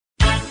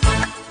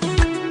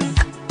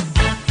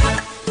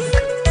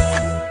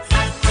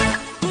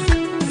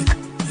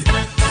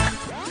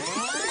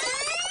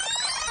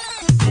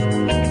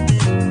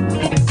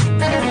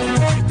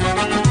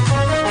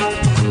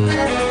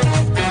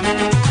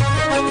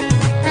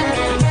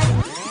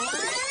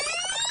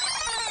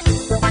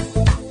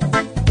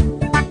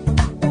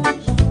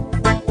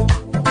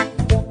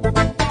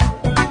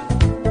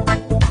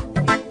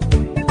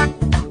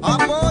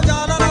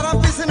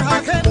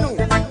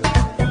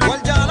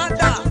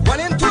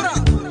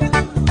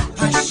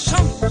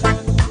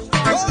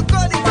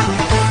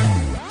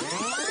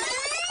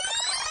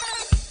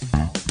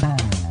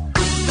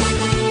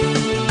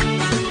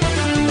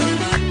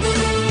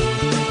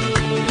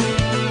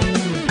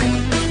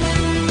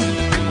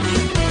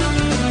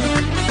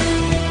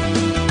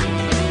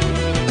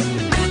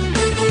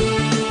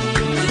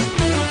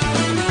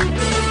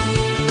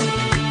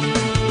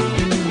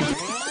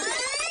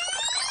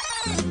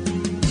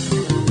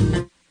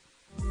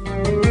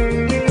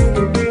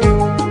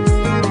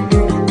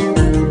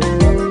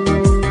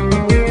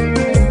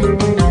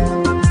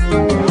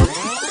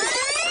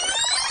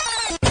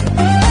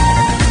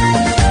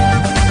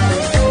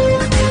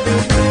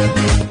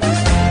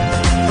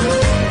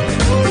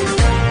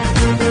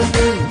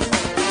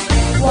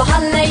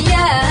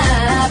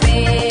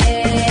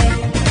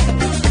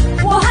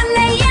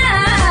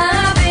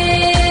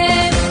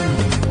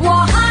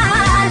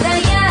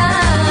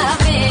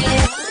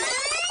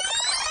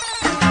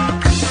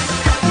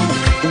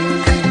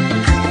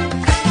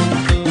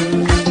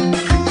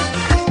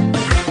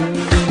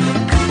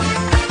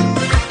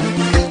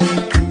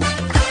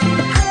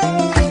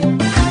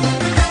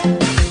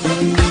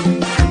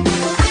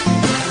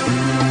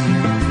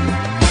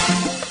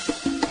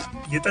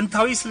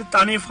የጥንታዊ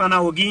ስልጣኔ ፋና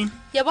ወጊ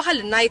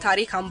የባህልና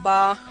የታሪክ አምባ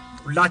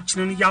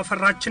ሁላችንን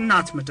ያፈራችን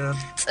ናት ምድር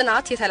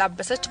ጽናት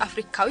የተላበሰች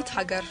አፍሪካዊት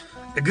ሀገር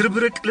እግር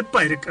ብርቅ ልብ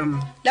አይርቅም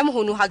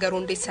ለመሆኑ ሀገሩ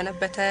እንዴት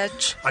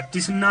ሰነበተች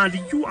አዲስና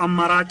ልዩ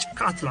አማራጭ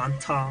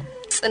ከአትላንታ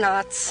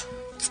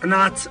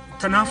ጽናት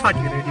ተናፋቂ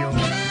ሬዲዮ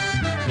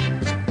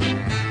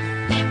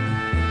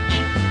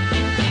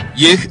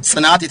ይህ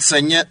ጽናት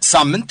የተሰኘ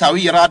ሳምንታዊ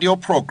የራዲዮ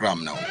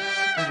ፕሮግራም ነው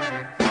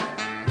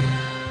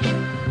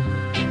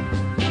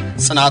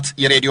ጽናት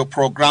የሬዲዮ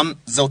ፕሮግራም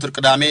ዘውትር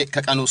ቅዳሜ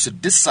ከቀኑ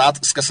 6 ሰዓት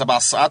እስከ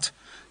 7 ሰዓት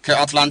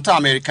ከአትላንታ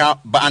አሜሪካ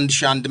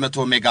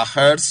በ1100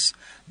 ሜጋሄርዝ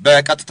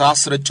በቀጥታ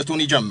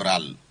ስርጭቱን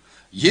ይጀምራል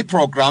ይህ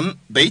ፕሮግራም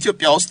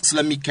በኢትዮጵያ ውስጥ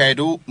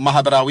ስለሚካሄዱ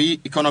ማህበራዊ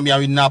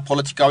ኢኮኖሚያዊና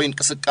ፖለቲካዊ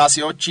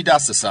እንቅስቃሴዎች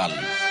ይዳስሳል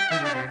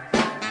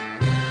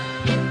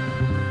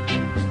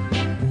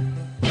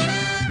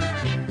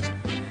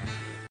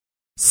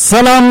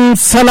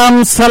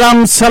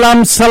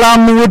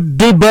ሰላም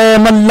ውድ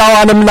በመላው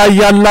ዓለም ላይ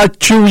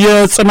ያላችሁ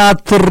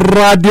የጽናት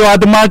ራዲዮ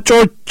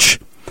አድማጮች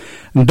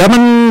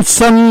እንደምን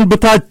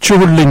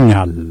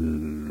ሰንብታችሁልኛል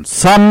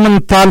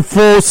ሳምንት አልፎ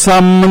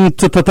ሳምንት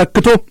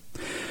ተተክቶ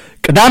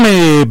ቅዳሜ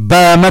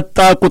በመጣ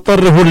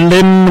ቁጥር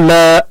ሁሌም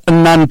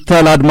ለእናንተ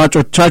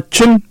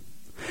ለአድማጮቻችን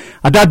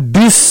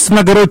አዳዲስ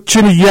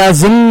ነገሮችን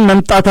ያዝን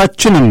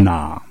መምጣታችንና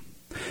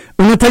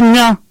እውነተኛ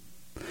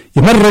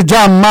የመረጃ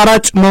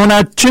አማራጭ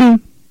መሆናችን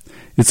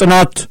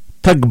የጽናት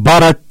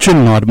ተግባራችን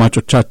ነው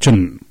አድማጮቻችን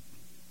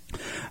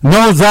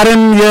ነው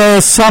ዛሬም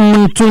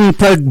የሳምንቱን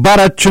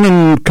ተግባራችንን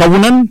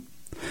ከውነን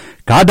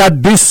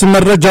ከአዳዲስ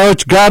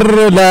መረጃዎች ጋር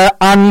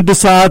ለአንድ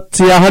ሰዓት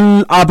ያህል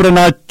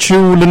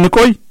አብረናችሁ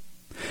ልንቆይ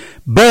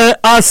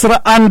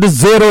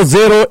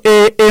በ1100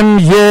 AM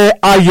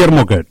የአየር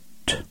ሞገድ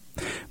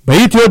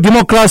በኢትዮ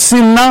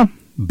ዲሞክራሲና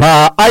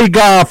በአይጋ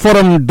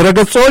ፎረም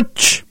ድረገጾች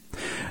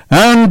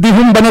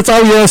እንዲሁም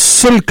በነጻው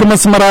የስልክ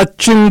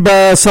መስመራችን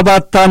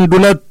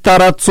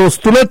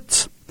በ712432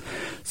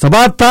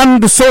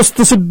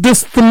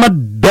 7136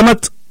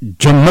 መደመጥ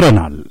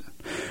ጀምረናል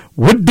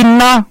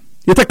ውድና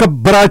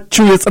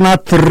የተከበራችሁ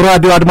የጽናት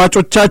ራዲዮ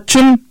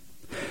አድማጮቻችን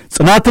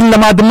ጽናትን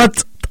ለማድመጥ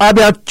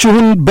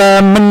ጣቢያችሁን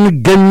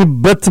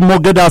በመንገኝበት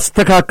ሞገድ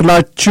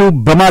አስተካክላችሁ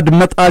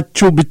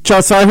በማድመጣችሁ ብቻ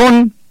ሳይሆን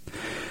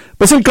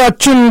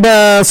በስልካችን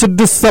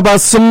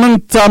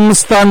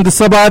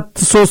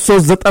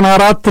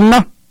በ678517394 እና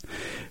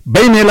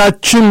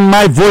በኢሜላችን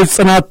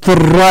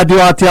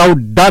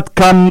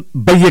myvoice@radio.com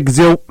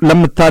በየጊዜው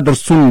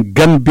ለምታደርሱን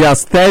ገንቢ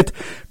አስተያየት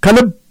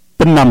ከልብ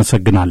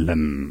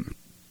እናመሰግናለን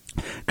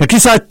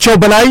ከኪሳቸው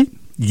በላይ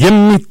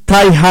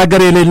የሚታይ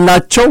ሀገር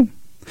የሌላቸው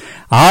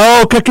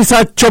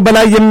ከኪሳቸው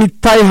በላይ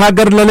የሚታይ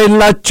ሀገር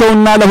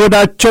ለሌላቸውና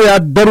ለሆዳቸው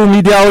ያደሩ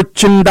ሚዲያዎች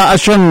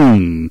እንዳአሸን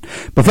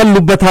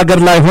በፈሉበት ሀገር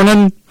ላይ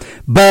ሆነን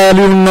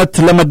በልዩነት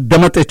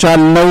ለመደመጥ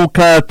የቻልነው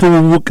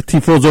ከትውውቅ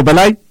ቲፎዞ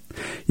በላይ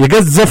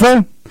የገዘፈ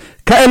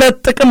ከዕለት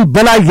ጥቅም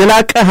በላይ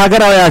የላቀ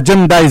ሀገራዊ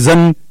አጀንዳ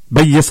ይዘን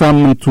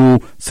በየሳምንቱ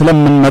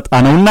ስለምንመጣ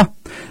ነውና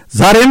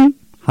ዛሬም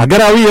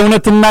ሀገራዊ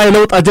የእውነትና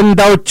የለውጥ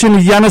አጀንዳዎችን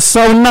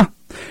እያነሳውና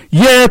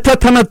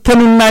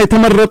የተተነተኑና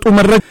የተመረጡ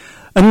መረጃ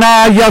እና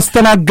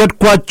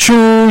ያስተናገድኳችሁ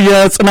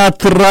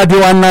የጽናት ራዲዮ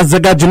ዋና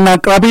አዘጋጅና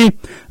አቅራቢ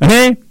እኔ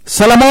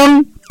ሰለሞን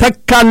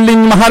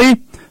ተካልኝ መሐሪ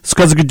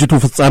እስከ ዝግጅቱ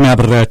ፍጻሜ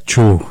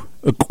አብሬያችሁ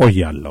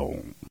እቆያለሁ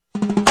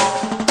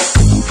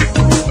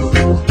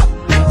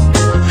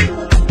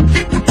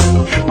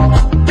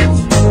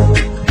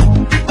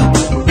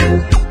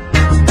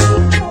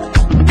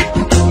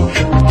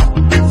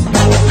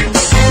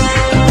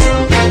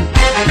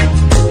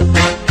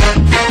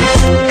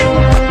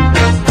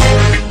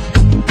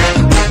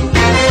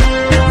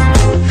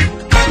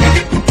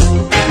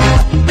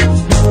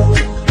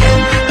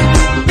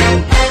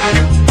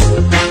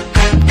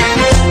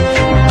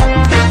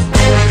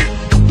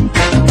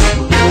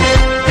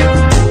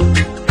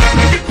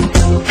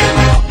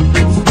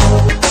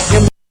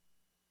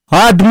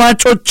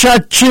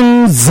አድማጮቻችን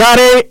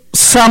ዛሬ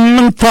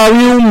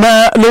ሳምንታዊው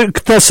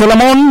መልእክተ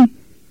ሰለሞን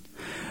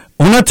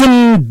እውነትን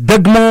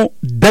ደግሞ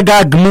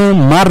ደጋግሞ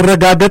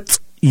ማረጋገጥ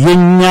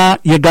የኛ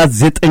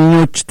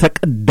የጋዜጠኞች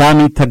ተቀዳሚ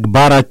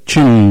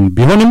ተግባራችን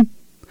ቢሆንም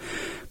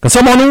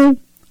ከሰሞኑ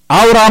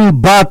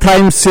አውራምባ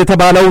ታይምስ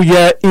የተባለው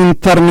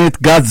የኢንተርኔት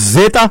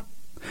ጋዜጣ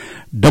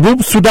ደቡብ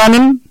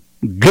ሱዳንን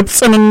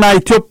ግብጽንና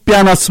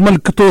ኢትዮጵያን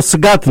አስመልክቶ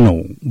ስጋት ነው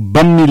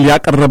በሚል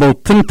ያቀረበው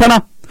ትንተና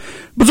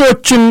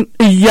ብዙዎችን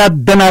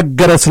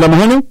እያደናገረ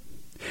ስለመሆኑ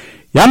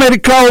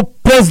የአሜሪካው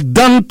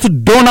ፕሬዝዳንት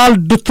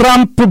ዶናልድ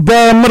ትራምፕ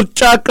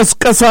በምርጫ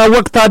ቅስቀሳ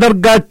ወቅት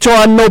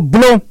አደርጋቸዋለሁ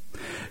ብሎ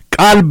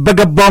ቃል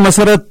በገባው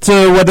መሰረት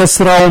ወደ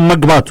ስራው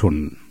መግባቱን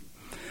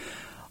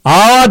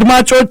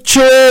አድማጮች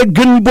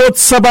ግንቦት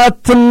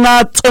 7ና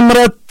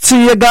ጥምረት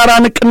የጋራ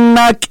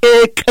ንቅናቄ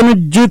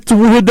ቅንጅት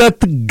ውህደት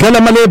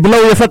ገለመሌ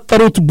ብለው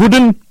የፈጠሩት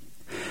ቡድን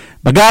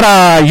በጋራ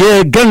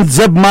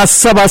የገንዘብ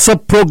ማሰባሰብ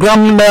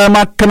ፕሮግራም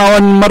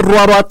ለማከናወን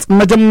መሯሯጥ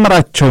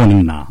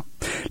መጀመራቸውንና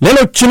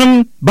ሌሎችንም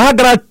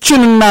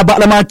በሀገራችንና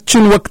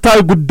በዓለማችን ወቅታዊ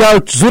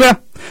ጉዳዮች ዙሪያ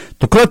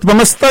ትኩረት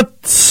በመስጠት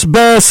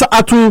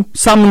በሰዓቱ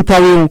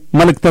ሳምንታዊው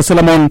መልእክተ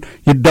ሰለሞን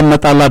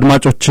ይደመጣል።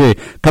 አድማጮቼ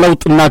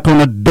ከለውጥና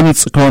ከሆነ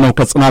ድምጽ ከሆነው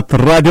ከጽናት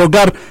ራዲዮ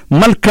ጋር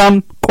መልካም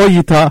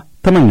ቆይታ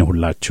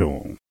ተመኘሁላችሁ።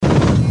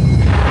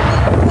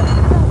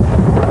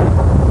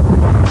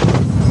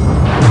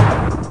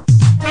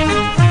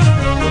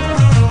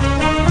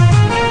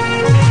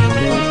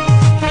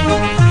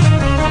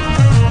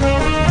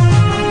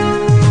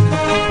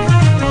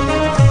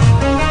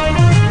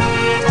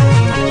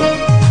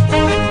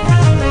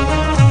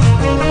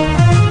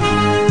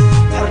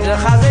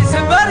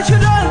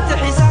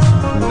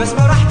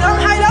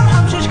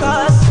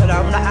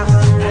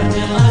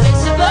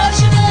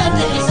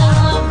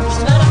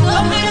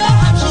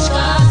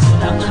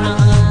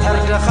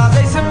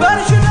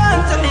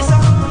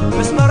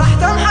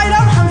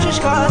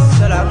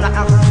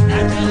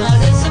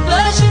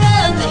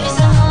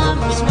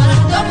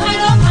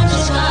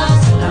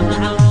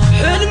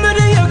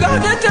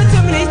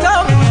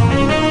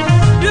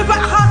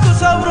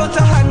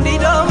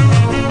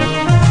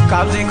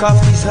 كابزي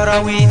كافتي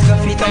سراويت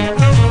كفيتا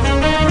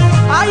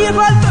أي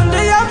فالتون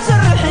ديام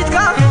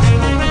سرحيتكا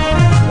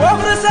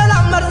وفر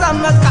سلام مرزام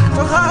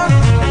مزقعتخا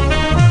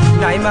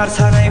ناي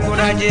مرسانا يكون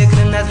عجيك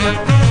للنزمة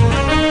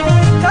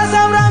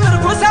تسابرا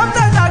مركو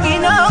سامتا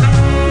تاقينا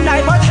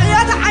ناي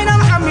فتحيات عينا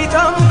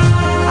محميتا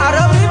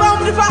عربي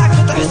بام دفاعك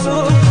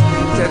تحسو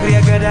تقريا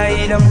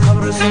قداي لم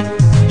خبرسو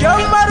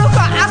جمرو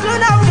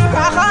كعقلنا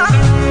ونكاخا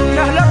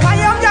نهلك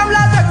يوم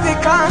جملا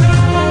تكذكا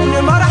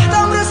نمرح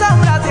تمر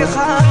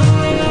ساملاتيخا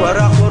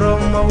ورا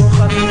خرم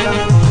وخطيلا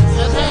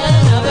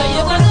زخنا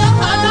بيقعد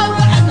خانا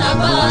وقعنا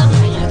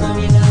بحياتكم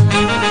إذا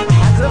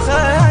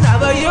زخنا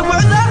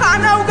بيقعد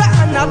خانا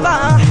وقعنا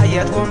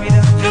بحياتكم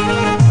إذا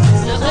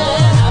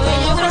زخنا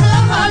بيقعد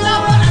خانا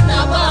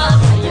وقعنا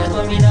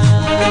بحياتكم إذا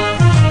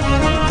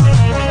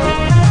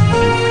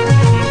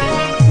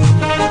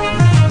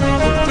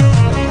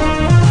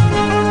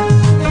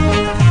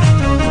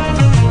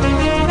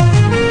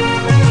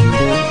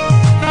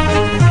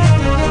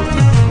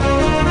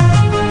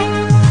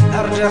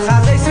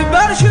خازي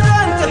سبر شنو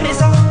انت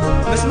حساب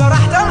بس ما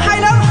راح تم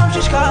حيلا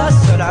وحمشش كاس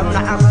سلام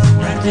نعم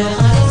خازي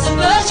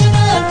سبر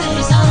شنو انت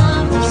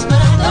حساب بس ما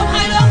راح تم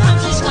حيلا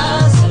وحمشش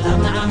كاس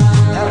سلام نعم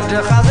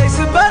خازي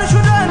سبر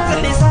شنو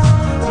انت حساب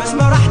بس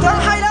ما راح تم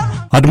حيلا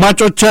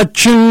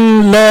አድማጮቻችን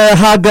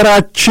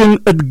ለሀገራችን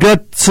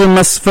እድገት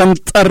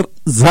መስፈንጠር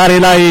ዛሬ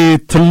ላይ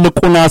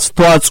ትልቁን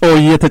አስተዋጽኦ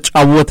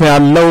እየተጫወተ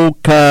ያለው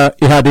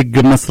ከኢህአዴግ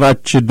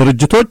መስራች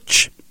ድርጅቶች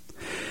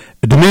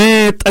እድሜ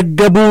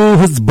ጠገቡ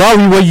ህዝባዊ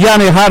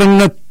ወያኔ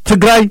ሓርነት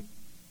ትግራይ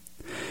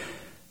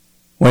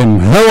ወይም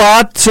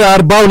ህወሓት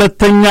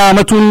 42ኛ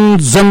ዓመቱን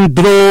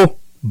ዘንድሮ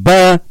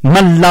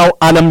በመላው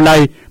ዓለም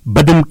ላይ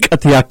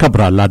በድምቀት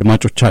ያከብራል።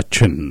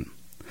 አድማጮቻችን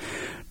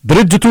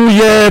ድርጅቱ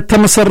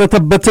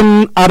የተመሰረተበትን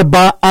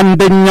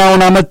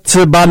 41ኛውን ዓመት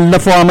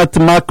ባለፈው ዓመት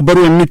ማክበሩ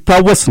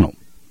የሚታወስ ነው።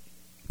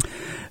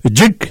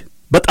 እጅግ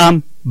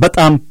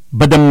በጣም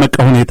በደመቀ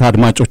ሁኔታ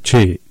አድማጮቼ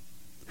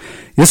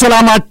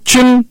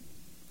የሰላማችን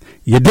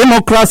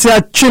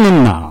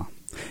የዲሞክራሲያችንና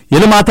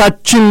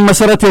የልማታችን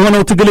መሰረት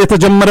የሆነው ትግል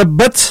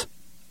የተጀመረበት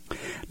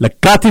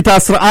ለካቲት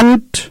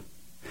 11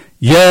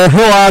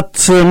 የህወሓት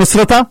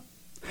ምስረታ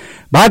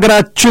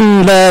በሀገራችን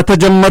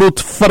ለተጀመሩት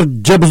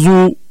ፈርጀ ብዙ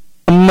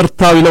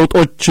እምርታዊ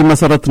ለውጦች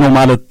መሰረት ነው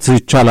ማለት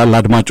ይቻላል።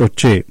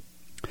 አድማጮቼ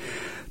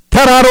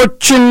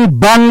ተራሮችን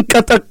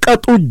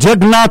ባንቀጠቀጡ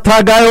ጀግና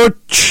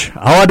ታጋዮች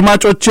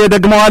አድማጮቼ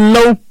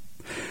ደግመዋለሁ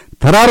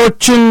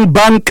ተራሮችን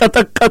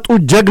ባንቀጠቀጡ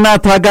ጀግና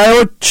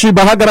ታጋዮች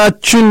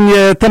በሀገራችን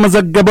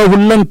የተመዘገበው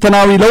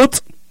ሁለንተናዊ ለውጥ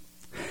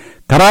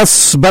ከራስ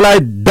በላይ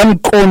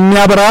ደምቆ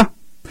የሚያበራ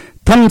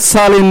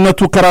ተምሳሌነቱ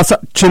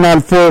ከራሳችን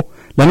አልፎ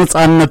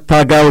ለነጻነት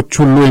ታጋዮች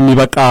ሁሉ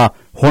የሚበቃ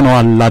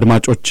ሆኗል።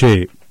 አድማጮቼ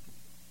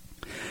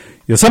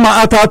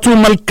የሰማዕታቱ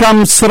መልካም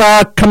ሥራ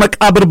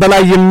ከመቃብር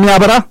በላይ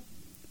የሚያበራ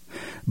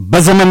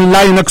በዘመን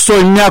ላይ ነክሶ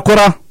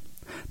የሚያኮራ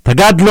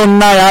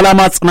ተጋድሎና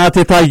የዓላማ ጽናት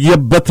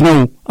የታየበት ነው።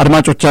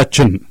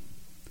 አድማጮቻችን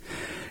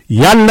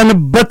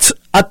ያለንበት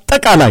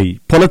አጠቃላይ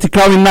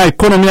ፖለቲካዊና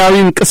ኢኮኖሚያዊ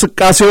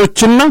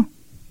እንቅስቃሴዎችና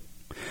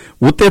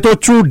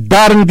ውጤቶቹ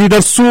ዳር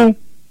እንዲደርሱ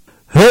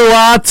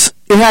ህወሓት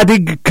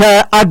ኢህአዴግ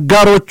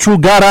ከአጋሮቹ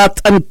ጋር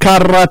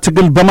ጠንካራ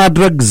ትግል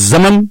በማድረግ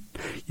ዘመን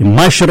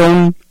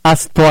የማይሽረውን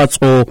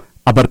አስተዋጽኦ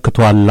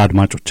አበርክቷል።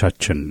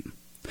 አድማጮቻችን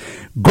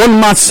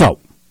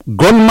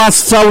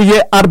ጎልማሳው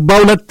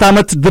የ42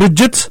 ዓመት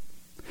ድርጅት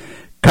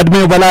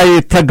ከዕድሜው በላይ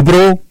ተግብሮ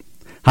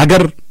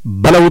ሀገር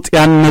በለውጥ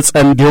ያነጸ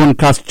እንዲሆን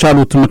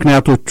ካስቻሉት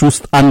ምክንያቶች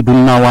ውስጥ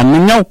አንዱና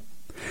ዋነኛው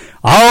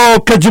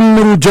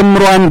ከጅምሩ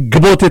ጀምሮ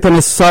አንግቦት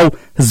የተነሳው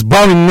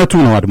ህዝባዊነቱ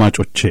ነው።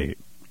 አድማጮቼ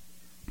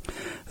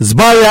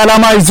ህዝባዊ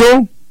ዓላማ ይዞ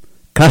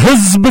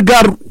ከህዝብ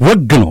ጋር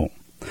ወግኖ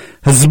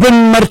ህዝብን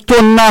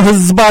መርቶና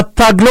ህዝብ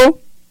አታግሎ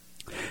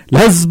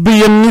ለህዝብ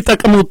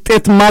የሚጠቅም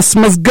ውጤት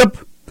ማስመዝገብ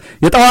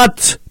የጠዋት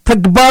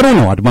ተግባሩ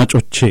ነው።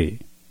 አድማጮቼ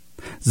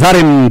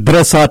ዛሬም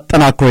ድረስ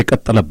አጠናክሮ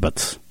የቀጠለበት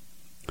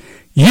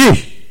ይህ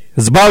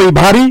ህዝባዊ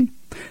ባህሪ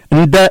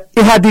እንደ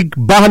ኢህአዴግ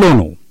ባህሎ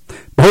ነው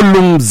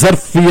በሁሉም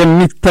ዘርፍ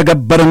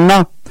የሚተገበርና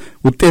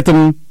ውጤትም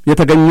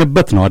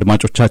የተገኘበት ነው።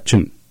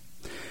 አድማጮቻችን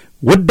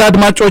ውድ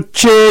አድማጮቼ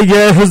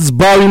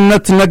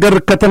የህዝባዊነት ነገር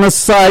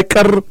ከተነሳ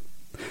አይቀር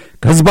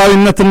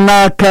ከህዝባዊነትና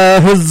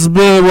ከህዝብ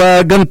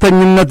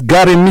ወገንተኝነት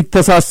ጋር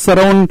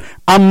የሚተሳሰረውን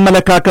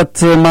አመለካከት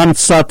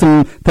ማንሳትም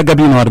ተገቢ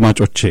ነው።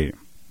 አድማጮቼ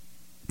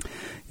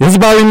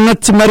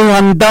የህዝባዊነት መሪ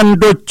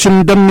አንዳንዶች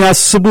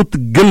እንደሚያስቡት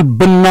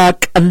ግልብና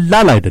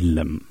ቀላል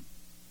አይደለም።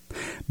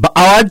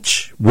 በአዋጅ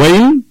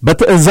ወይም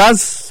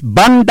በትዕዛዝ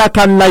ባንድ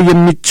አካል ላይ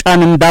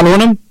የሚጫን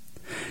እንዳልሆነም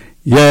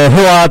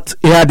የህወሓት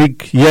ኢህአዴግ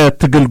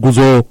የትግል ጉዞ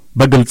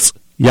በግልጽ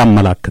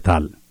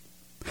ያመለክታል።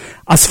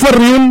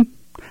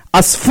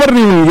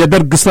 አስፈሪውን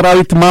የደርግ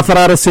ሰራዊት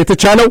ማፈራረስ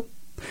የተቻለው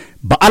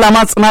በዓላማ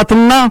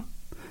ጽናትና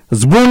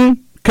ህዝቡን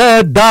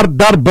ከዳር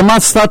ዳር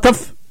በማሳተፍ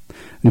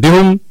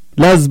እንዲሁም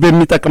ለህዝብ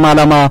የሚጠቅም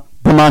ዓላማ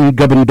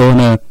በማንገብ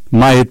እንደሆነ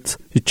ማየት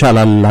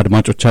ይቻላል።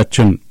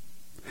 አድማጮቻችን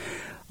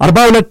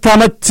 42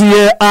 ዓመት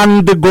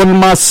የአንድ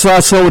ጎልማሳ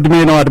ሰው ዕድሜ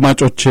ነው።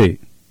 አድማጮቼ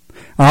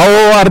አዎ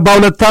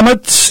 42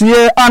 ዓመት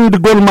የአንድ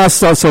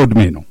ጎልማሳ ሰው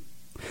ዕድሜ ነው።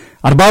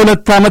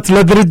 42 ዓመት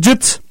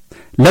ለድርጅት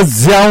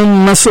ለዚያውም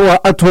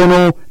መስዋዕት ሆኖ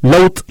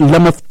ለውጥ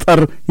ለመፍጠር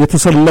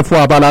የተሰለፉ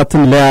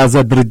አባላትን ለያዘ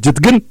ድርጅት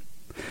ግን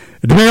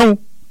ዕድሜው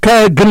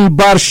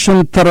ከግንባር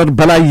ሸንተረር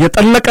በላይ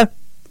የጠለቀ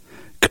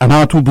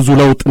ቀናቱ ብዙ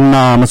ለውጥና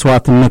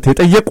መስዋዕትነት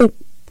የጠየቁ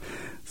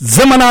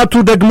ዘመናቱ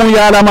ደግሞ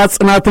የዓላማ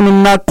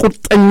ጽናትንና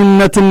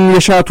ቁርጠኝነትን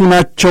የሻቱ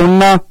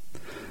ናቸውና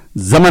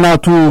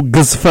ዘመናቱ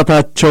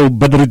ግዝፈታቸው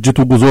በድርጅቱ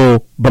ጉዞ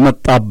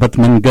በመጣበት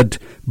መንገድ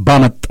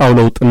ባመጣው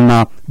ለውጥና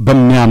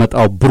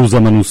በሚያመጣው ብሩህ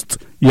ዘመን ውስጥ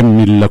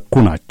የሚለኩ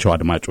ናቸው።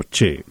 አድማጮቼ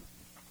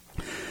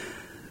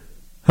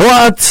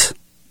ህወሓት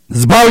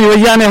ህዝባዊ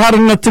ወያኔ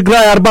ሓርነት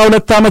ትግራይ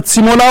 42 ዓመት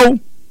ሲሞላው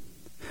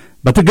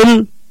በትግል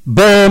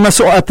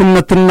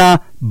በመስዋዕትነትና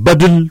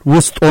በድል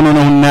ውስጥ ሆኖ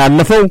ነውና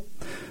ያለፈው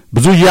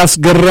ብዙ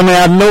ያስገረመ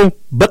ያለው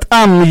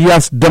በጣም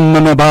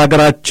ያስደመመ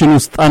በሀገራችን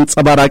ውስጥ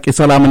አንጸባራቂ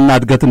ሰላምና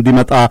እድገት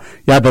እንዲመጣ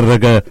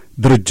ያደረገ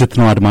ድርጅት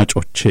ነው።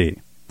 አድማጮቼ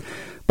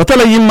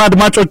በተለይም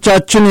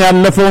አድማጮቻችን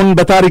ያለፈውን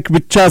በታሪክ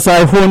ብቻ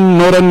ሳይሆን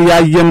ኖረን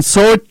ያየን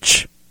ሰዎች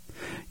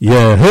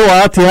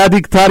የህወሓት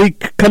ኢህአዴግ ታሪክ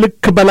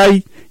ከልክ በላይ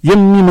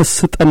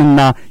የሚመስጠንና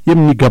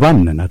የሚገባን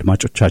ነን።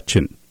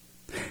 አድማጮቻችን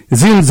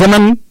እዚህን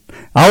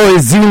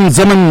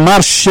ዘመን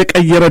ማርሽ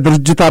የቀየረ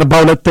ድርጅት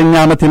 42ኛ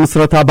ዓመት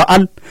የምስረታ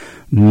በዓል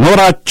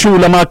ኖራችሁ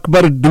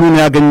ለማክበር ድሉን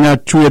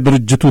ያገኛችሁ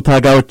የድርጅቱ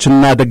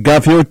ታጋዮችና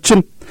ደጋፊዎችን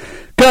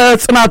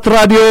ከጽናት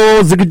ራዲዮ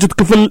ዝግጅት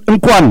ክፍል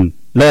እንኳን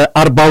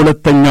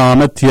ለ42ኛው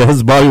ዓመት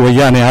የህዝባዊ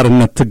ወያኔ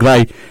ሓርነት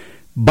ትግራይ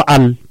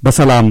በዓል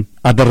በሰላም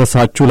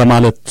አደረሳችሁ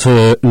ለማለት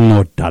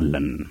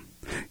እንወዳለን።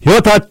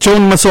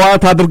 ሕይወታቸውን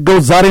መስዋዕት አድርገው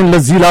ዛሬን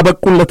ለዚህ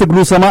ላበቁን ለትግሉ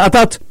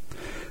ሰማዕታት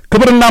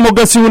ክብርና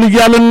ሞገስ ይሁን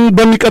እያልን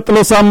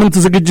በሚቀጥለው ሳምንት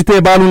ዝግጅቴ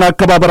የበዓሉን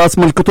አከባበር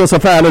አስመልክቶ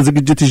ሰፋ ያለ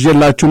ዝግጅት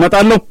ይዤላችሁ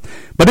እመጣለሁ።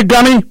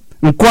 በድጋሚ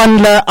እንኳን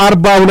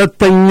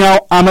ለ42ኛው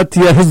ዓመት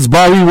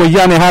የህዝባዊ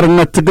ወያኔ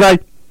ሓርነት ትግራይ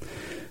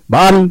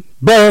በዓል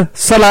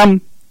በሰላም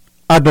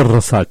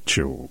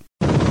አደረሳችሁ።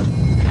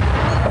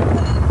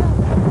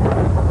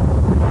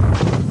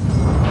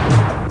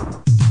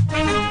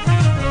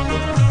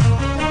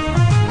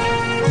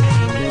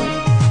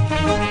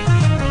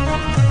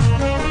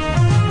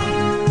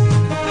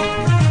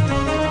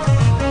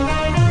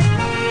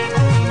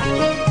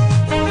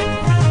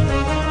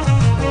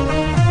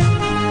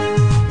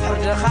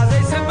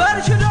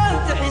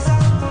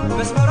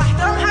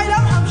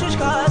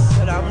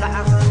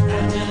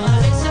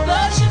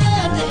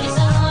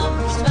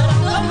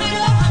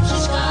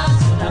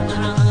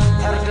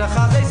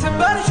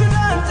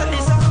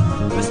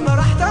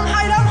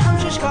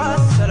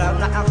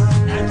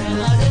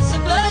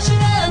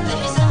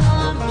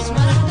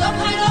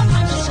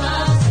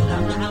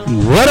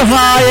 ወርሃ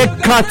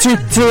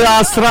የካቲት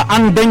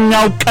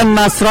 11ኛው ቀን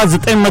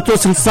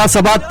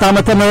 1967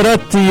 ዓመተ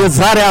ምህረት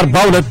የዛሬ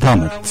 42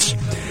 ዓመት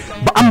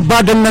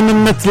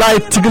በአምባገነንነት ላይ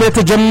ትግል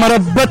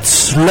የተጀመረበት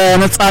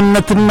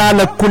ለነጻነትና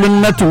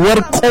ለእኩልነት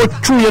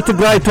ወርቆቹ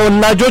የትግራይ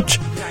ተወላጆች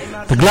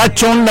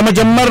ትግላቸውን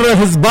ለመጀመር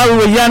ህዝባዊ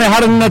ወያኔ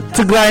ሓርነት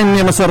ትግራይን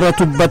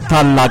የመሰረቱበት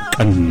ታላቅ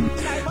ቀን።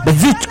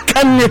 በዚህ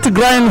ቀን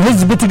የትግራይን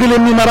ህዝብ ትግል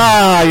የሚመራ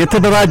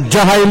የተደራጀ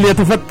ኃይል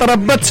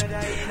የተፈጠረበት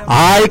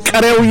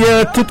አይቀሬው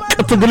የትጥቅ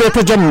ትግል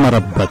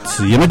የተጀመረበት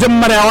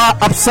የመጀመሪያዋ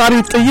አብሳሪ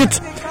ጥይት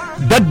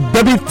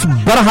ደደቢት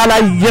በረሃ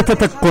ላይ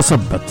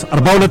የተተኮሰበት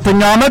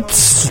 42ኛው ዓመት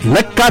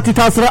ለካቲት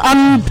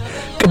 11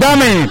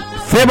 ቅዳሜ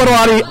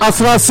ፌብሩዋሪ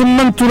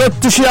 18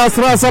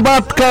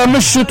 2017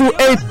 ከምሽቱ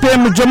 8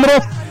 PM ጀምሮ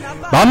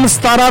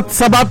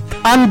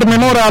በ5471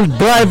 ሜሞሪያል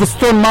ድራይቭ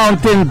ስቶን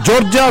ማውንቴን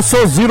ጆርጂያ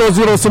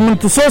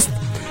 30083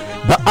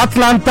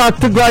 በአትላንታ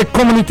ትግራይ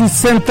ኮሚኒቲ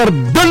ሴንተር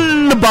ድል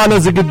ባለ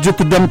ዝግጅት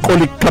ደምቆ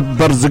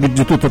ሊከበር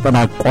ዝግጅቱ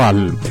ተጠናቋል።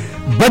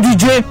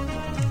 በዲጄ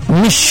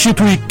ምሽቱ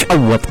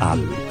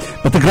ይቀወጣል።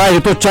 በትግራይ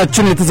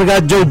እህቶቻችን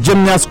የተዘጋጀው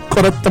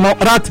የሚያስቆረጥመው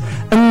እራት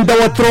እንደ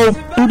ወትሮ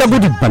እንደ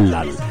ጉድ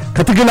ይበላል።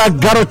 ከትግል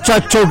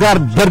አጋሮቻቸው ጋር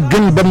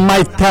ደርግን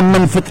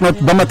በማይታመን ፍጥነት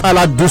በመጣል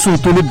አዲሱ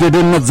ትውልድ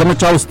የድህነት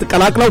ዘመቻ ውስጥ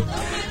ቀላቅለው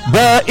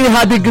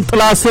በኢህአዴግ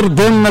ጥላ ስር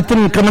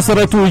ድህነትን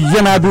ከመሰረቱ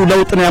እየናዱ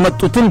ለውጥን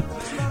ያመጡትን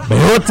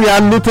በሕይወት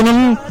ያሉትንም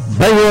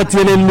በሕይወት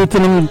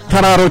የሌሉትንም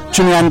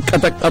ተራሮችን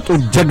ያንቀጠቀጡ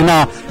ጀግና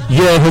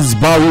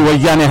የሕዝባዊ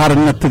ወያኔ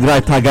ሓርነት ትግራይ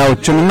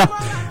ታጋዮችንና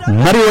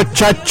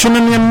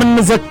መሪዎቻችንን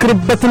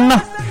የምንዘክርበትና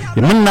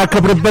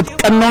የምናከብርበት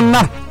ቀን ነውና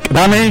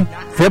ቅዳሜ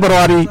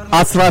ፌብሩዋሪ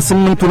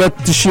 18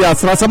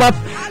 2017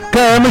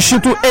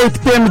 ከምሽቱ 8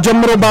 PM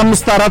ጀምሮ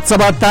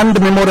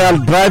በ5471 ሜሞሪያል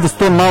ድራይቭ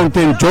ስቶን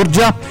ማውንቴን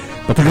ጆርጂያ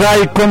በትግራይ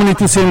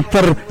ኮሚኒቲ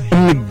ሴንተር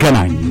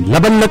እንገናኝ።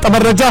 ለበለጠ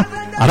መረጃ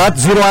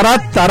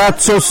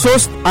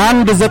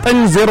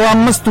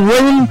 404-433-1905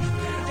 ወይም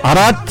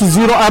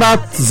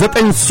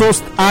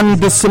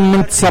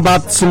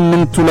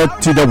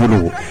 404-931-8782 ይደውሉ።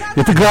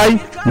 የትግራይ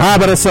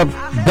ማህበረሰብ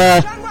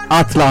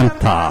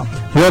በአትላንታ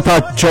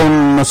ሕይወታቸውን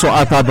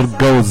መስዋዕት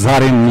አድርገው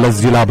ዛሬን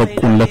ለዚህ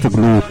ላበቁን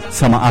ለትግሉ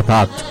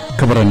ሰማዕታት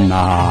ክብርና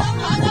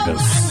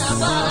ሞገስ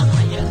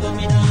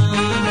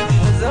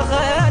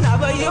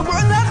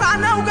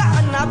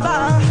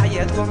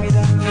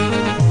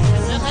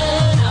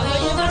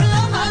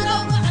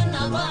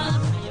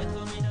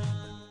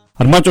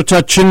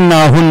አድማጮቻችን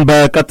አሁን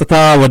በቀጥታ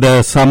ወደ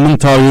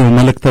ሳምንታዊው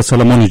መልእክተ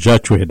ሰለሞን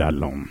ይዣችሁ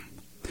ሄዳለሁ።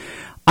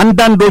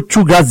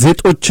 አንዳንዶቹ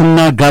ጋዜጦችና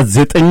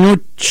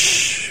ጋዜጠኞች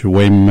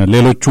ወይም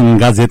ሌሎቹም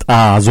ጋዜጣ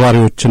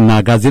አዟሪዎችና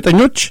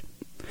ጋዜጠኞች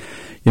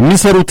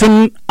የሚሰሩትን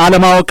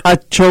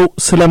አለማወቃቸው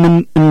ስለምን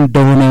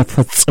እንደሆነ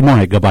ፈጽሞ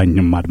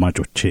አይገባኝም።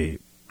 አድማጮቼ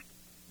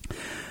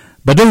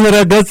በድህረ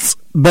ገጽ፣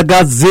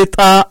 በጋዜጣ፣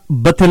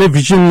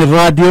 በቴሌቪዥን፣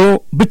 ራዲዮ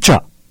ብቻ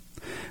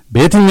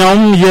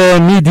በየትኛውም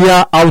የሚዲያ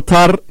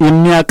አውታር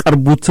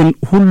የሚያቀርቡትን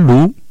ሁሉ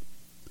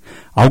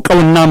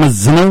አውቀውና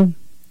መዝነው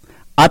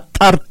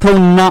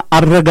አጣርተውና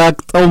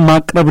አረጋግጠው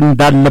ማቅረብ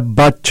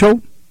እንዳለባቸው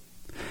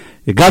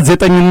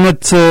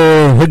የጋዜጠኝነት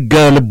ሕገ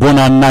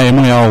ልቦናና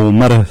የሙያው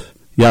መርህ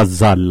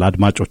ያዛል።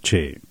 አድማጮቼ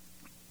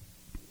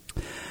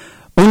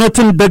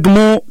እውነትን ደግሞ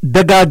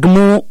ደጋግሞ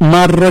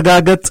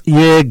ማረጋገጥ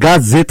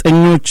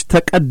የጋዜጠኞች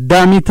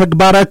ተቀዳሚ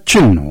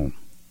ተግባራችን ነው።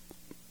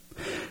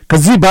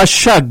 ከዚህ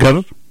ባሻገር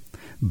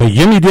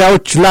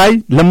በየሚዲያዎች ላይ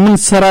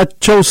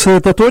ለምንሰራቸው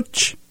ስህተቶች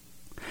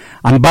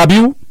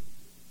አንባቢው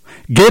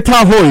ጌታ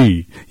ሆይ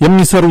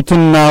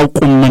የሚሰሩትን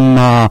አውቁምና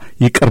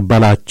ይቅር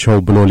በላቸው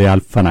ብሎ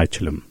ሊያልፈን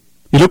አይችልም።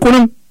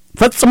 ይልቁንም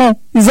ፈጽሞ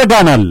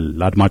ይዘጋናል።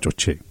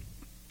 አድማጮቼ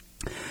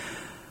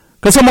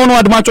ከሰሞኑ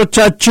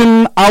አድማጮቻችን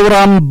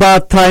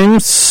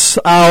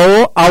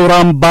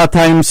አውራምባ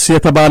ታይምስ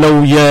የተባለው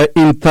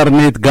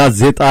የኢንተርኔት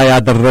ጋዜጣ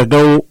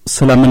ያደረገው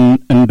ስለምን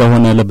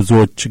እንደሆነ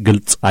ለብዙዎች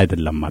ግልጽ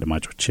አይደለም።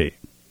 አድማጮቼ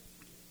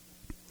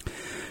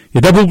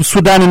የደቡብ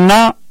ሱዳንና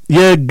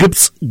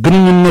የግብጽ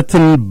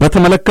ግንኙነትን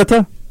በተመለከተ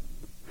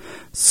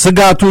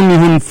ስጋቱን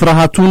ይሁን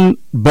ፍርሃቱን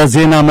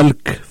በዜና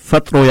መልክ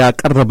ፈጥሮ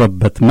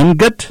ያቀረበበት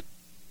መንገድ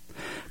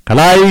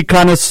ከላይ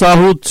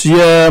ካነሳሁት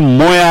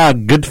የሞያ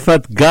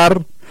ግድፈት ጋር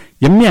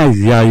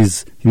የሚያያይዝ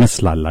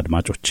ይመስላል።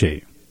 አድማጮቼ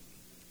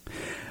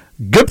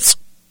ግብጽ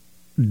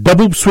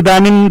ደቡብ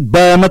ሱዳንን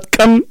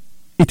በመጥቀም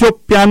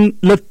ኢትዮጵያን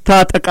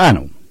ልታጠቃ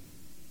ነው።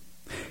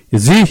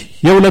 የዚህ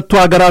የሁለቱ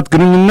አገራት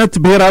ግንኙነት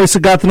ብሔራዊ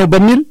ስጋት ነው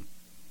በሚል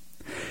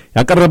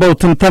ያቀረበው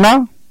ትንተና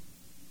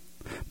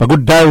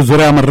በጉዳዩ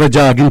ዙሪያ መረጃ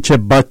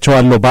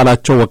አግኝቼባቸዋለሁ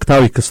ባላቸው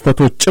ወቅታዊ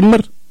ክስተቶች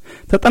ጭምር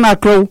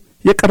ተጠናክረው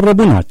የቀረቡ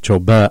ናቸው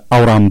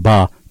በአውራምባ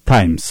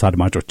ታይምስ።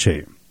 አድማጮቼ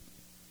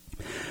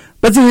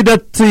በዚህ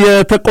ሂደት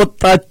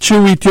የተቆጣችው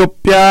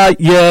ኢትዮጵያ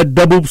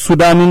የደቡብ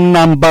ሱዳንን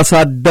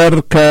አምባሳደር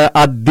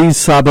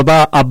ከአዲስ አበባ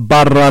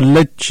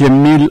አባራለች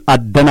የሚል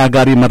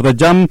አደናጋሪ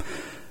መረጃም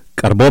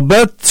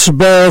ቀርቦበት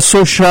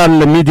በሶሻል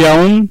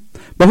ሚዲያውም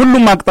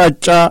በሁሉም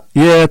አቅጣጫ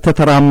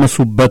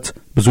የተተራመሱበት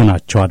ብዙ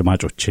ናቸው።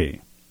 አድማጮቼ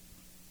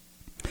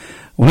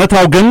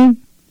እውነታው ግን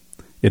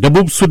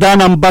የደቡብ ሱዳን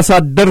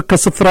አምባሳደር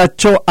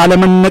ከስፍራቸው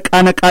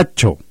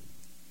አለመነቃነቃቸው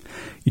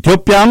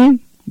ኢትዮጵያም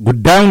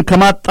ጉዳዩን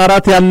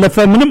ከማጣራት ያለፈ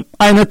ምንም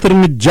አይነት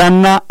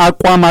እርምጃና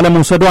አቋም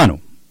አለመውሰዷ ነው።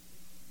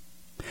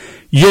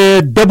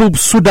 የደቡብ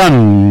ሱዳን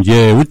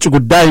የውጭ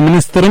ጉዳይ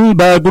ሚኒስትርም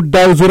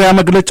በጉዳዩ ዙሪያ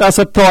መግለጫ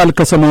ሰጥተዋል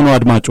ከሰሞኑ።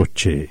 አድማጮቼ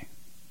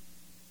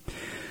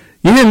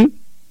ይህን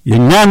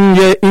የኛን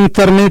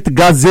የኢንተርኔት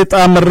ጋዜጣ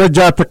መረጃ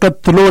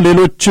ተከትሎ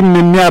ሌሎችም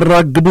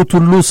የሚያራግቡት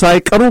ሁሉ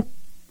ሳይቀሩ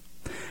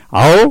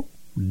አዎ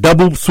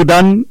ደቡብ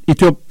ሱዳን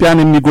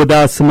ኢትዮጵያን የሚጎዳ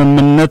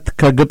ስምምነት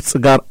ከግብጽ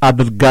ጋር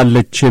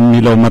አድርጋለች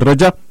የሚለው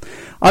መረጃ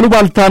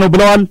አሉባልታ ነው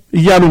ብለዋል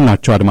እያሉ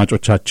ናቸው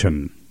አድማጮቻችን።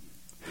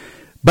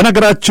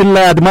 በነገራችን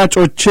ላይ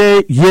አድማጮቼ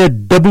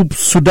የደቡብ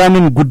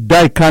ሱዳንን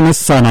ጉዳይ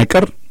ካነሳን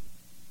አይቀር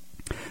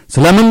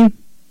ስለምን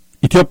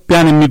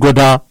ኢትዮጵያን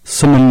የሚጎዳ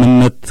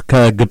ስምምነት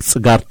ከግብጽ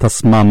ጋር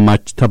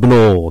ተስማማች ተብሎ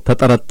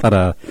ተጠረጠረ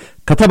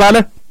ከተባለ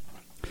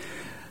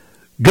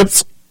ግብጽ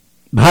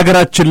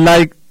በሀገራችን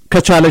ላይ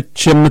ከቻለች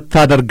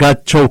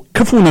የምታደርጋቸው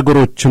ክፉ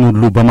ነገሮችን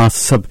ሁሉ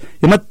በማሰብ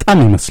የመጣን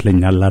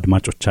ይመስለኛል።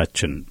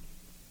 አድማጮቻችን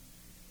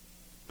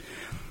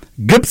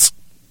ግብጽ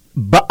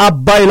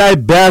በአባይ ላይ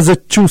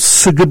በያዘችው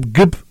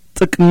ስግብግብ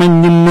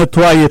ጥቅመኝነቷ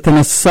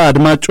የተነሳ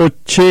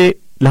አድማጮቼ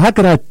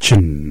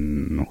ለሀገራችን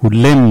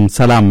ሁሌም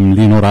ሰላም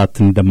ሊኖራት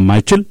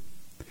እንደማይችል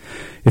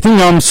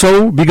የትኛውም ሰው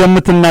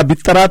ቢገምትና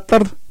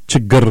ቢጠራጠር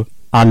ችግር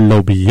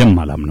አለው ብዬም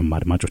አላምንም።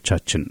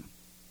 አድማጮቻችን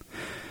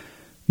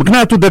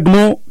ምክንያቱ ደግሞ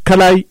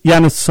ከላይ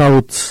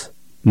ያነሳውት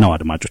ነው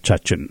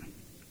አድማጮቻችን።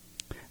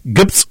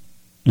 ግብጽ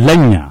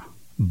ለኛ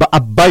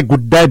በአባይ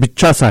ጉዳይ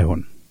ብቻ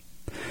ሳይሆን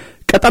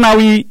ቀጠናዊ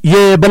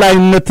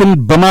የበላይነትን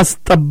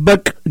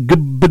በማስጠበቅ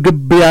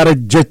ግብ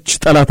ያረጀች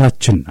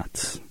ጠላታችን ናት።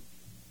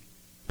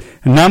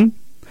 እናም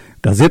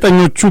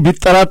ጋዜጠኞቹ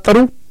ቢጠራጠሩ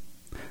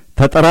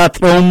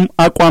ተጠራጥረውም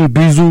አቋም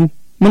ቢይዙ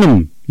ምንም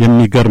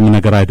የሚገርም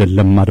ነገር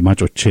አይደለም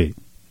አድማጮቼ።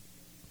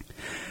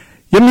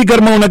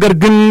 የሚገርመው ነገር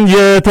ግን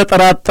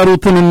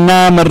የተጠራጠሩትንና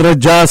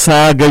መረጃ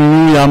ሳያገኙ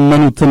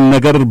ያመኑትን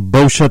ነገር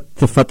በውሸት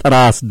ፈጠራ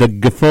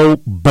አስደግፈው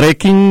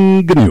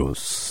ብሬኪንግ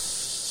ኒውስ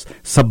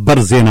ሰበር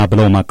ዜና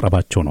ብለው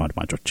ማቅረባቸው ነው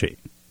አድማጮቼ።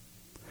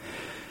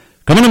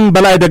 ከምንም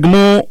በላይ ደግሞ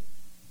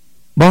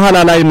በኋላ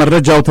ላይ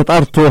መረጃው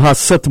ተጣርቶ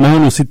ሐሰት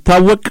መሆኑ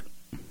ሲታወቅ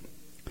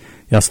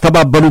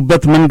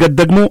ያስተባበሉበት መንገድ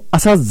ደግሞ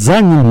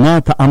አሳዛኝና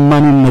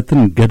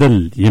ተአማኒነትን ገደል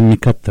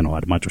የሚከት ነው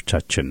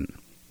አድማጮቻችን።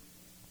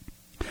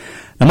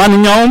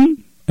 ለማንኛውም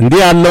እንዲህ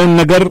ያለውን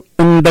ነገር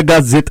እንደ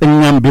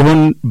ጋዜጠኛም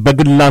ቢሆን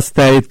በግል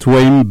አስተያየት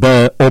ወይም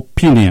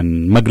በኦፒኒየን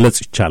መግለጽ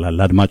ይቻላል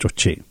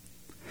አድማጮቼ።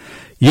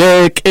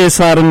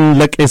 የቄሳርን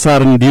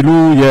ለቄሳር እንዲሉ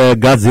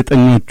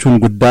የጋዜጠኞቹን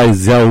ጉዳይ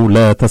እዚያው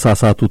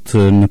ለተሳሳቱት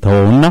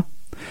እንተውና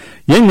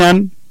የኛን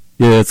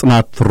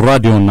የጽናት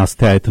ራዲዮን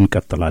አስተያየት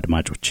እንቀጥል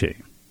አድማጮቼ።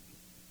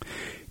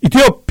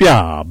 ኢትዮጵያ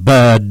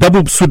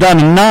በደቡብ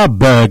ሱዳንና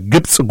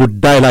በግብጽ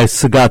ጉዳይ ላይ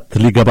ስጋት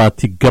ሊገባት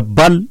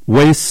ይገባል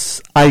ወይስ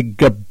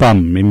አይገባም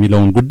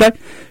የሚለውን ጉዳይ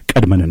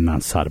ቀድመን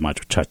እናንሳ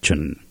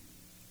አድማጮቻችን።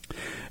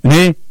 እኔ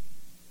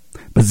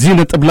በዚህ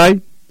ነጥብ ላይ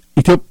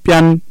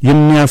ኢትዮጵያን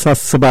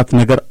የሚያሳስባት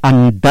ነገር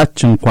አንዳች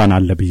እንኳን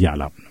አለ ብዬ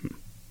አላምንም።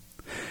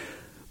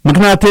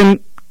 ምክንያቱም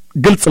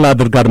ግልጽ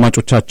ላድርግ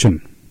አድማጮቻችን፣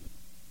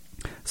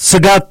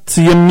 ስጋት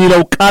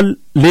የሚለው ቃል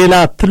ሌላ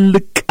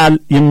ትልቅ ቃል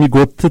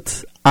የሚጎትት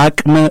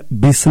አቅመ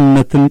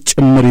ቢስነትን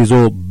ጭምር ይዞ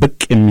ብቅ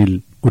የሚል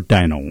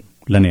ጉዳይ ነው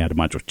ለኔ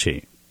አድማጮቼ።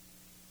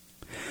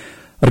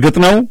 እርግጥ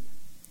ነው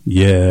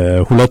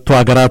የሁለቱ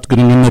ሀገራት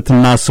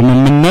ግንኙነትና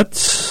ስምምነት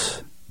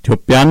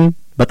ኢትዮጵያን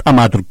በጣም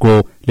አድርጎ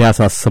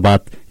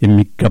ሊያሳስባት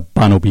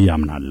የሚገባ ነው ብዬ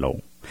አምናለሁ።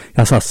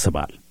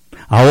 ያሳስባል፣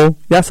 አዎ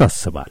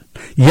ያሳስባል።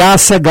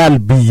 ያሰጋል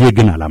ብዬ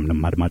ግን አላምንም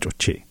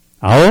አድማጮቼ።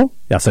 አዎ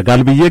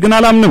ያሰጋል ብዬ ግን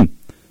አላምንም።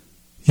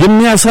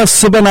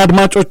 የሚያሳስበን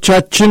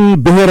አድማጮቻችን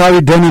ብሔራዊ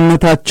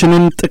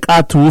ደህንነታችንን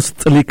ጥቃት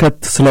ውስጥ ሊከት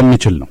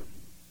ስለሚችል ነው።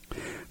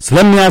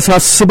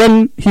 ስለሚያሳስበን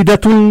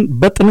ሂደቱን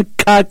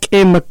በጥንቃቄ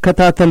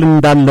መከታተል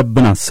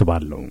እንዳለብን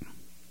አስባለሁ።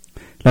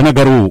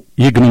 ለነገሩ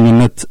ይህ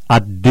ግንኙነት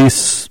አዲስ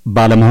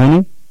ባለመሆኑ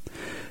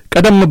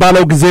ቀደም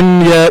ባለው ጊዜም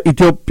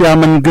የኢትዮጵያ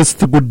መንግስት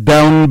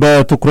ጉዳዩን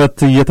በትኩረት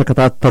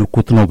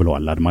እየተከታተልኩት ነው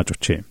ብለዋል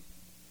አድማጮቼ።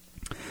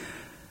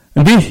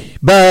 እንዲህ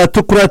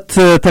በትኩረት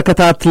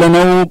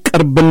ተከታትለነው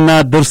ቅርብና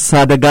ድርስ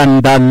አደጋ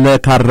እንዳለ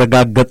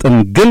ካረጋገጥን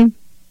ግን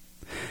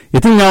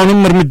የትኛውንም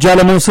እርምጃ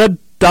ለመውሰድ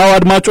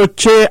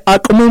አድማጮቼ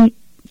አቅሙም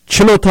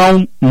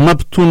ችሎታውም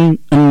መብቱን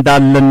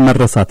እንዳለን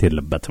መረሳት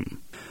የለበትም።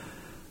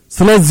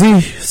 ስለዚህ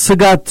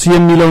ስጋት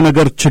የሚለው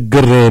ነገር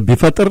ችግር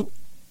ቢፈጥር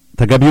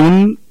ተገቢውን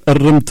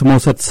እርምት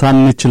መውሰድ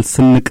ሳንችል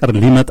ስንቀር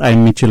ሊመጣ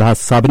የሚችል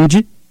ሐሳብ እንጂ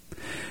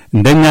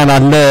እንደኛ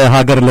ላለ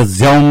ሀገር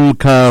ለዚያውም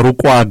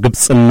ከሩቋ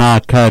ግብጽና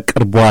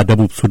ከቅርቧ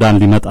ደቡብ ሱዳን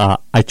ሊመጣ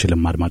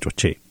አይችልም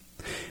አድማጮቼ።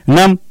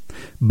 እናም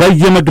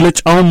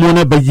በየመግለጫውም ሆነ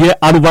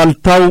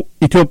በየአሉባልታው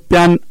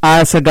ኢትዮጵያን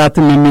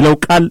አያሰጋትም የሚለው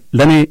ቃል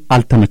ለኔ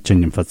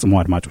አልተመቸኝም ፈጽሞ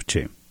አድማጮቼ።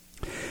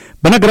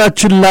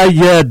 በነገራችን ላይ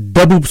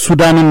የደቡብ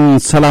ሱዳንን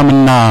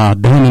ሰላምና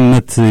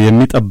ደህንነት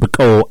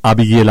የሚጠብቀው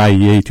አብዬ ላይ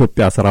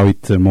የኢትዮጵያ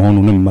ሰራዊት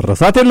መሆኑንም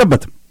መረሳት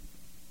የለበትም።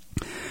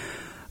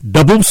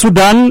 ደቡብ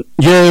ሱዳን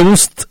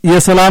የውስጥ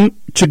የሰላም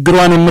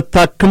ችግሯን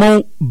የምታክመው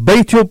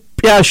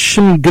በኢትዮጵያ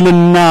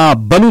ሽምግልና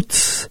በሉት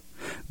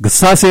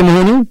ግሳሴ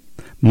መሆኑ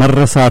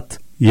መረሳት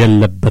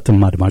የለበትም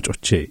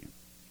አድማጮቼ።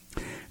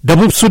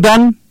 ደቡብ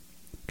ሱዳን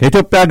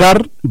ከኢትዮጵያ ጋር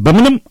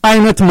በምንም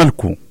አይነት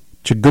መልኩ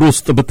ችግር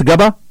ውስጥ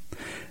ብትገባ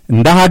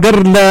እንደ ሀገር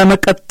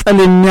ለመቀጠል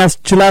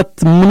የሚያስችላት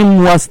ምንም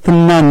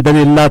ዋስትና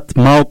እንደሌላት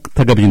ማወቅ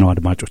ተገቢ ነው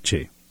አድማጮቼ።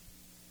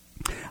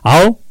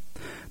 አዎ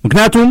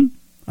ምክንያቱም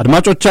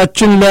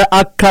አድማጮቻችን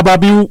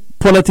ለአካባቢው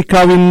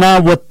ፖለቲካዊና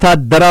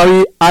ወታደራዊ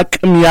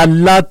አቅም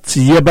ያላት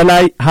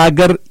የበላይ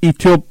ሀገር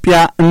ኢትዮጵያ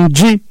እንጂ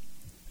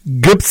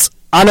ግብጽ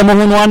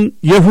አለመሆኗን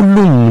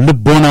የሁሉም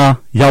ልቦና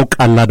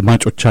ያውቃል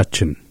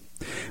አድማጮቻችን።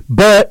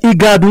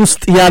 በኢጋድ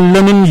ውስጥ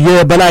ያለንን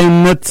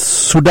የበላይነት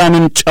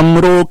ሱዳንን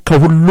ጨምሮ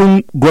ከሁሉም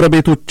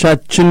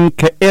ጎረቤቶቻችን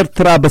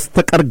ከኤርትራ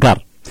በስተቀር ጋር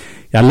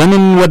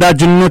ያለንን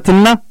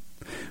ወዳጅነትና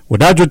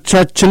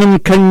ወዳጆቻችንም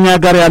ከኛ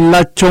ጋር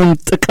ያላቸውን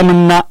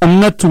ጥቅምና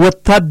እምነት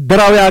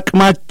ወታደራዊ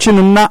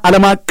አቅማችንና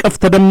ዓለም አቀፍ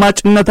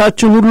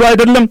ተደማጭነታችን ሁሉ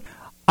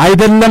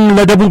አይደለም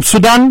ለደቡብ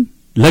ሱዳን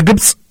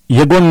ለግብጽ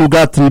የጎን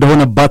ውጋት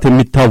እንደሆነባት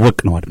የሚታወቅ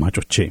ነው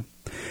አድማጮቼ።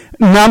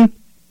 እናም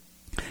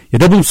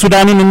የደቡብ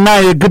ሱዳንንና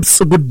የግብጽ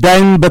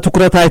ጉዳይን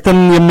በትኩረት አይተን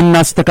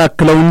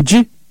የምናስተካክለው እንጂ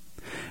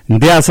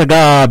እንዲያሰጋ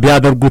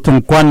ቢያደርጉት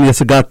እንኳን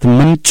የስጋት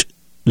ምንጭ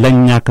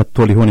ለኛ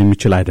ከቶ ሊሆን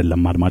የሚችል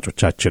አይደለም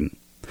አድማጮቻችን።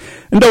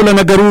 እንደው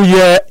ለነገሩ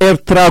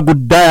የኤርትራ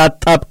ጉዳይ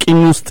አጣብቂኝ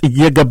ውስጥ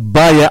እየገባ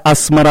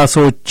የአስመራ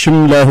ሰዎችም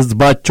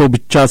ለህዝባቸው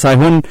ብቻ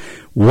ሳይሆን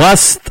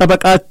ዋስ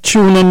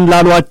ጠበቃቸውን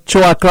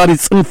ላሏቸው አክራሪ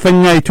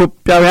ጽንፈኛ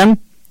ኢትዮጵያውያን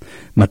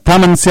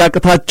መታመን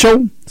ሲያቅታቸው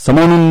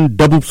ሰሞኑን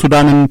ደቡብ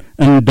ሱዳንን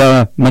እንደ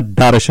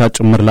መዳረሻ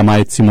ጭምር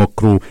ለማየት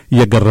ሲሞክሩ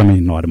እየገረመኝ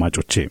ነው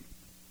አድማጮቼ።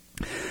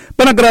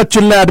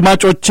 በነገራችን ላይ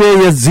አድማጮቼ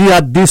የዚህ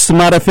አዲስ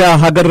ማረፊያ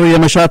ሀገር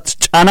የመሻት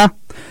ጫና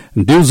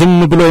እንዲሁ ዝም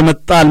ብሎ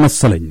የመጣ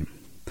አልመሰለኝም።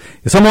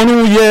 የሰሞኑ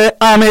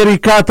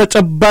የአሜሪካ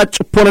ተጨባጭ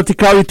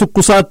ፖለቲካዊ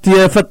ትኩሳት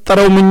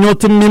የፈጠረው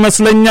ምኞትም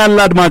ይመስለኛል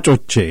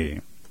አድማጮቼ።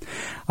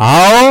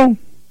 አዎ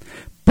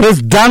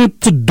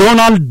ፕሬዝዳንት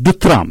ዶናልድ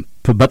ትራምፕ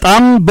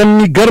በጣም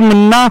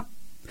በሚገርምና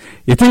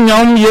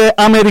የትኛውም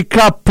የአሜሪካ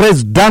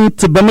ፕሬዝዳንት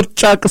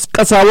በምርጫ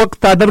ቅስቀሳ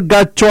ወቅት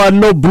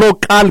አደርጋቸዋለሁ ብሎ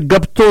ቃል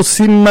ገብቶ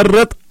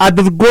ሲመረጥ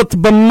አድርጎት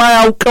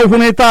በማያውቀው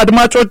ሁኔታ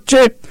አድማጮቼ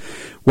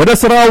ወደ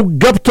ሥራው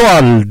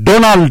ገብተዋል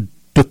ዶናልድ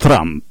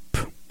ትራምፕ።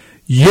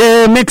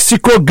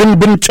 የሜክሲኮ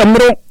ግንብን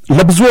ጨምሮ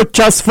ለብዙዎች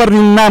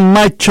አስፈሪና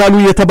የማይቻሉ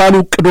የተባሉ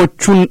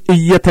ዕቅዶቹን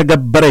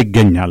እየተገበረ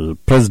ይገኛል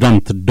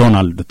ፕሬዝዳንት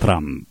ዶናልድ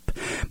ትራምፕ።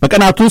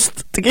 በቀናት ውስጥ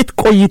ጥቂት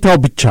ቆይታው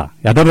ብቻ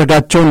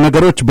ያደረጋቸውን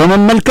ነገሮች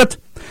በመመልከት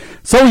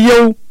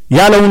ሰውየው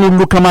ያለውን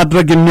ሁሉ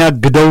ከማድረግ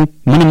የሚያግደው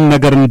ምንም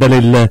ነገር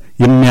እንደሌለ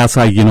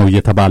የሚያሳይ ነው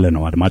እየተባለ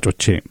ነው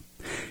አድማጮቼ።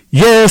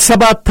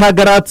 የሰባት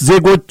ሀገራት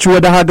ዜጎች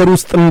ወደ ሀገር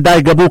ውስጥ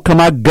እንዳይገቡ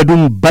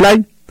ከማገዱም በላይ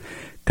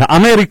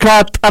ከአሜሪካ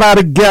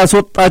ጠራርጌ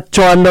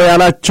ያስወጣቸዋለሁ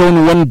ያላቸውን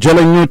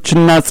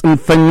ወንጀለኞችና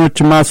ጽንፈኞች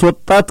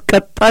ማስወጣት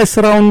ቀጣይ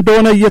ሥራው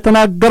እንደሆነ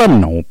እየተናገረም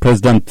ነው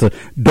ፕሬዝዳንት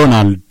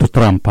ዶናልድ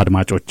ትራምፕ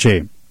አድማጮቼ።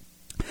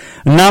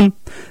 እናም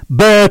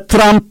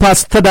በትራምፕ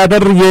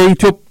አስተዳደር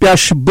የኢትዮጵያ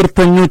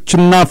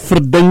ሽብርተኞችና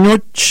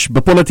ፍርደኞች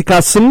በፖለቲካ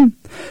ስም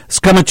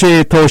እስከ መቼ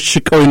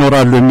ተወሽቀው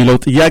ይኖራሉ የሚለው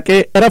ጥያቄ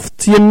እረፍት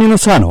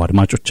የሚነሳ ነው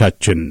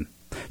አድማጮቻችን።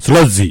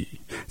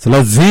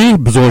 ስለዚህ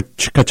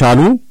ብዙዎች ከቻሉ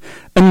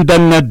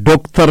እንደነ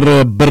ዶክተር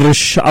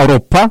ብርሽ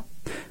አውሮፓ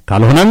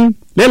ካልሆነም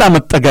ሌላ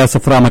መጠጊያ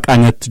ስፍራ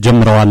መቃኘት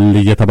ጀምረዋል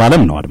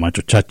እየተባለም ነው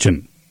አድማጮቻችን።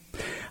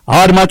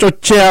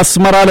 አድማጮቼ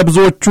አስመራ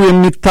ለብዙዎቹ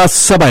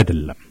የሚታሰብ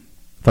አይደለም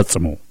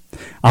ፈጽሞ።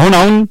 አሁን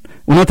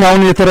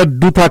እውነታውን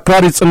የተረዱት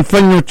አክራሪ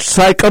ጽንፈኞች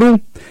ሳይቀሩ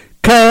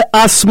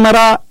ከአስመራ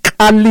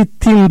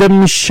ቃሊቲ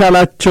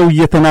እንደሚሻላቸው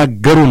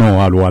እየተናገሩ ነው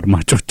አሉ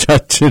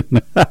አድማጮቻችን።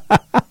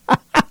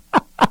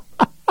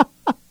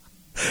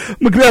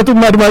 ምክንያቱም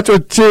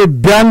አድማጮቼ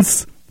ቢያንስ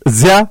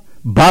እዚያ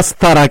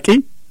ባስታራቂ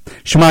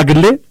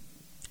ሽማግሌ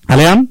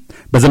አሊያም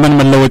በዘመን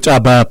መለወጫ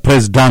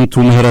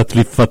በፕሬዝዳንቱ ምህረት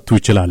ሊፈቱ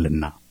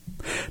ይችላልና።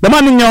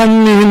 ለማንኛውም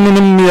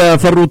ይህንንም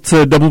የፈሩት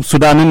ደቡብ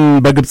ሱዳንን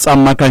በግብጽ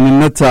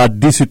አማካኝነት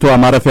አዲሲቱ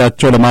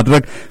ማረፊያቸው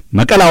ለማድረግ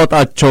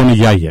መቀላወጣቸውን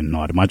እያየን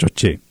ነው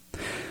አድማጮቼ።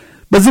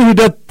 በዚህ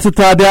ሂደት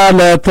ታዲያ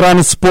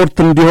ለትራንስፖርት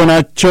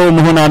እንዲሆናቸው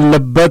መሆን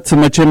አለበት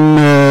መቼም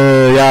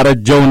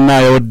ያረጀውና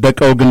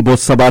የወደቀው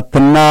ግንቦት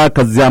ሰባትና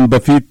ከዚያም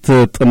በፊት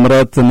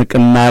ጥምረት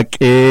ንቅናቄ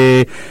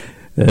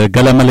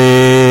ገለመሌ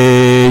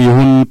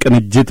ይሁን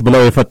ቅንጅት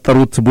ብለው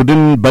የፈጠሩት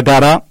ቡድን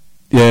በጋራ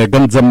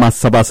የገንዘብ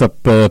ማሰባሰብ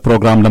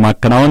ፕሮግራም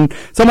ለማከናወን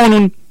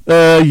ሰሞኑን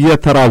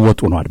እየተራወጡ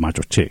ነው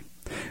አድማጮቼ።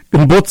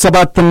 ግንቦት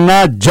ሰባትና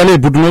ጀሌ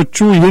ቡድኖቹ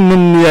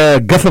ይህንን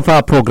የገፈፋ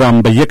ፕሮግራም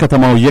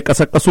በየከተማው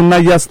እየቀሰቀሱና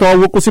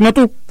እያስተዋወቁ ሲመጡ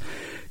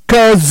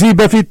ከዚህ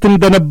በፊት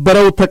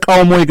እንደነበረው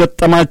ተቃውሞ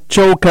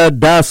የገጠማቸው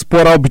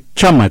ከዳያስፖራው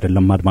ብቻም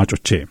አይደለም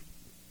አድማጮቼ።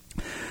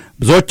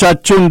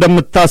 ብዙዎቻችሁ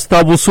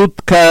እንደምታስታውሱት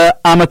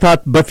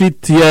ከዓመታት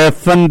በፊት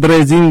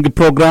የፈንድሬዚንግ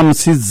ፕሮግራም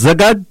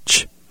ሲዘጋጅ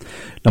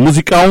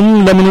ለሙዚቃውም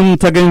ለምንም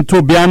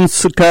ተገኝቶ ቢያንስ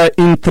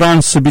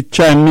ከኢንትራንስ ብቻ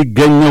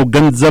የሚገኘው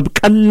ገንዘብ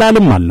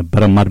ቀላልም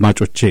አልነበረም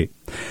አድማጮቼ።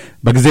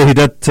 በጊዜ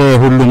ሂደት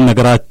ሁሉም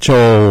ነገራቸው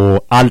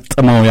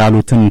አልጥመው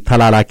ያሉትን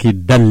ተላላኪ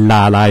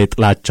ደላላ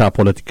የጥላቻ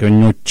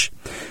ፖለቲከኞች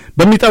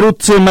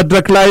በሚጠሩት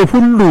መድረክ ላይ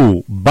ሁሉ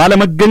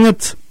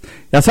ባለመገኘት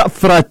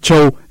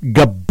ያሳፍራቸው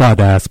ገባ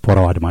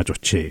ዳያስፖራው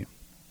አድማጮቼ።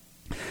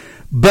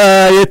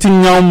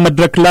 በየትኛውም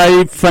መድረክ ላይ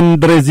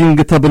ፈንድሬዚንግ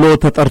ተብሎ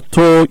ተጠርቶ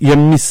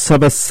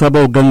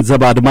የሚሰበሰበው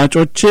ገንዘብ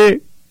አድማጮቼ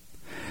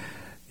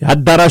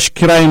የአዳራሽ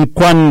ኪራይ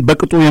እንኳን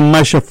በቅጡ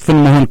የማይሸፍን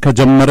መሆን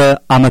ከጀመረ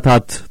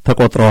ዓመታት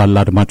ተቆጥረዋል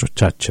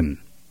አድማጮቻችን።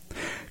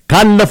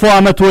 ካለፈው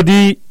ዓመት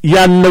ወዲህ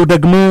ያለው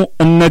ደግሞ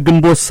እነ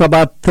ግንቦት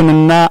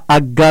ሰባትንና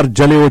አጋር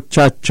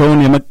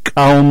ጀሌዎቻቸውን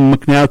የመቃወም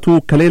ምክንያቱ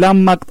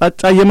ከሌላም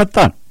አቅጣጫ እየመጣ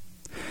ነው።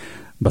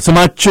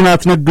 በስማችን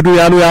አትነግዱ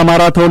ያሉ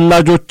የአማራ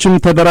ተወላጆችም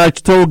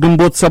ተደራጅተው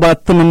ግንቦት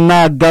ሰባትንና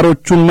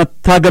አጋሮቹን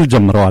መታገል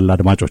ጀምረዋል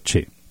አድማጮቼ።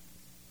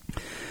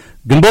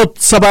 ግንቦት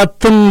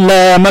ሰባትን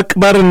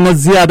ለመቅበር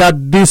እነዚህ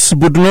አዳዲስ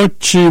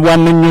ቡድኖች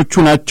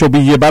ዋነኞቹ ናቸው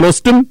ብዬ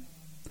ባልወስድም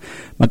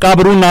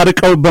መቃብሩን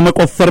አርቀው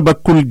በመቆፈር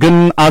በኩል ግን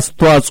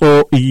አስተዋጽኦ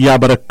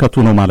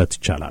እያበረከቱ ነው ማለት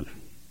ይቻላል።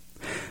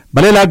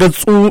 በሌላ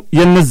ገጹ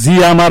የነዚህ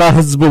የአማራ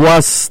ሕዝብ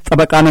ዋስ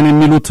ጠበቃነን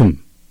የሚሉትም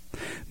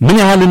ምን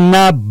ያህልና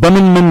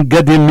በምን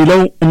መንገድ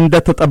የሚለው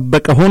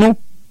እንደተጠበቀ ሆኖ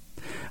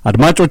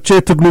አድማጮቼ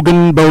ትግሉ ግን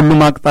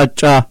በሁሉም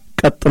አቅጣጫ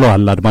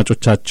ቀጥሏል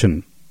አድማጮቻችን።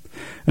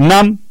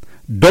 እናም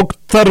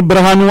ዶክተር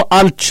ብርሃኑ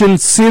አልችል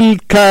ሲል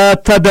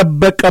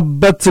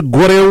ከተደበቀበት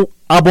ጎሬው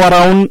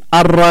አቧራውን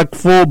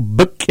አራግፎ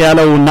ብቅ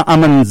ያለው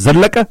ነአምን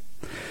ዘለቀ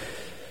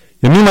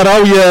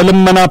የሚመራው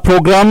የልመና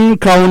ፕሮግራም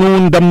ካሁኑ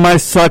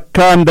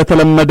እንደማይሳካ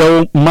እንደተለመደው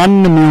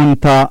ማንም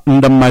ይሁንታ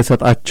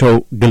እንደማይሰጣቸው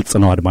ግልጽ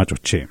ነው።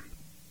 አድማጮቼ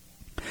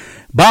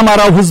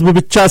በአማራው ህዝብ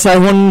ብቻ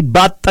ሳይሆን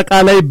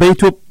በአጠቃላይ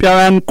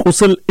በኢትዮጵያውያን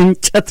ቁስል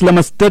እንጨት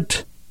ለመስደድ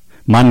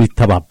ማን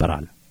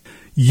ይተባበራል?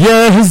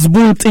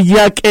 የህዝቡን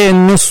ጥያቄ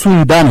እነሱ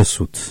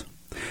እንዳነሱት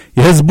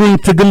የህዝቡን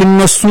ትግል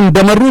እነሱ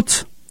እንደመሩት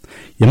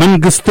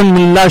የመንግስትን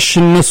ምላሽ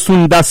እነሱ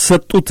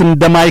እንዳሰጡት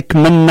እንደማይክ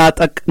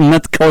መናጠቅ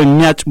ነጥቀው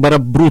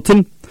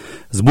የሚያጭበረብሩትን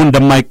ህዝቡ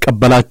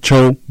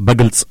እንደማይቀበላቸው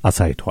በግልጽ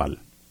አሳይቷል።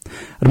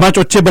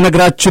 አድማጮቼ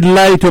በነገራችን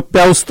ላይ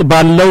ኢትዮጵያ ውስጥ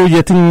ባለው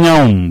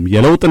የትኛውም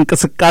የለውጥ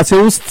እንቅስቃሴ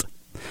ውስጥ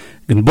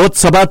ግንቦት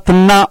 7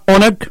 እና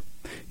ኦነግ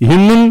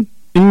ይህንን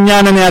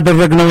እኛንን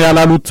ያደረግነው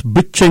ያላሉት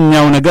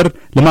ብቸኛው ነገር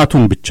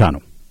ልማቱን ብቻ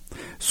ነው።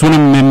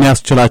 ሱንም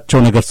የሚያስችላቸው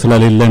ነገር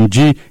ስለሌለ እንጂ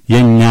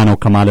የኛ ነው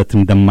ከማለት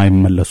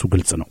እንደማይመለሱ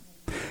ግልጽ ነው።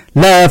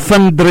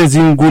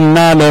 ለፈንድሬዚንጉና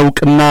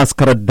ለውቅና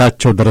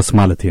እስከረዳቸው ድረስ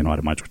ማለት ነው።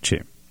 አድማጮቼ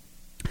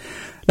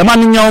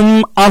ለማንኛውም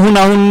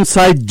አሁን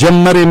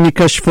ሳይጀመር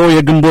የሚከሽፈው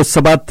የግንቦት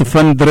 7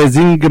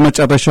 ፈንድሬዚንግ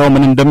መጨረሻው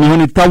ምን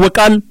እንደሚሆን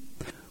ይታወቃል።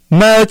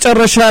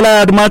 መጨረሻ ላይ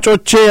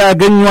አድማጮቼ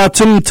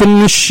ያገኙትን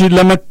ትንሽ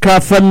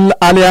ለመካፈል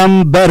አሊያም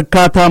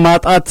በርካታ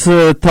ማጣት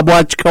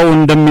ተቧጭቀው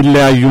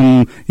እንደሚለያዩም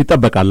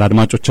ይጠበቃል።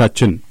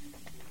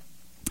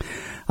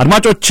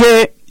 አድማጮቼ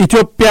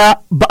ኢትዮጵያ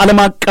በዓለም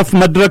አቀፍ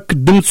መድረክ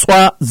ድምጿ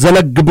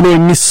ዘለግ ብሎ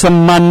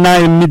የሚሰማና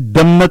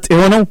የሚደመጥ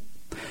የሆነው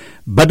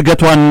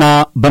በእድገቷና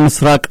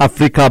በምስራቅ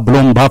አፍሪካ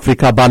ብሎም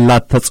በአፍሪካ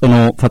ባላት ተጽዕኖ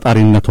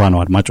ፈጣሪነቷ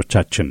ነው።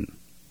 አድማጮቻችን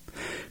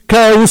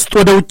ከውስጥ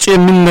ወደ ውጭ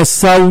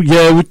የሚነሳው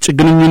የውጭ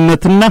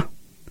ግንኙነትና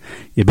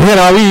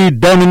የብሔራዊ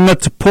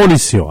ደህንነት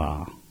ፖሊሲዋ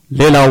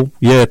ሌላው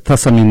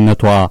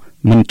የተሰሚነቷ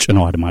ምንጭ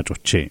ነው።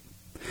 አድማጮቼ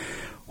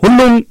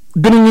ሁሉም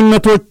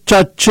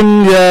ግንኙነቶቻችን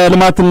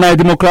የልማትና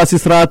የዲሞክራሲ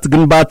ስርዓት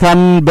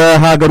ግንባታን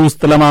በሀገር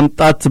ውስጥ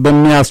ለማምጣት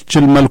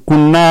በሚያስችል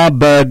መልኩና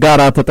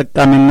በጋራ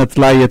ተጠቃሚነት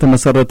ላይ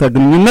የተመሰረተ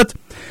ግንኙነት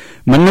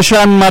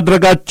መነሻን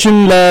ማድረግአችን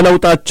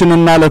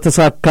ለለውጣችንና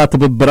ለተሳካ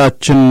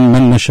ትብብራችን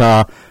መነሻ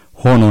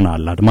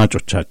ሆኖናል።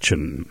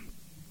 አድማጮቻችን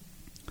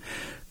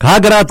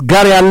ከሀገራት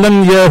ጋር ያለን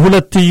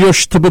የሁለትዮሽ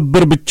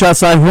ትብብር ብቻ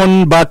ሳይሆን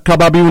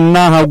በአካባቢውና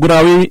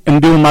ሀገራዊ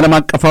እንዲሁም ዓለም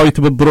አቀፋዊ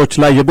ትብብሮች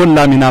ላይ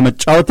የጎላ ሚና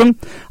መጫወትም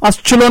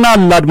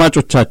አስችሎናል።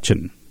 አድማጮቻችን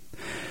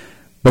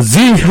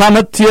በዚህ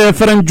ዓመት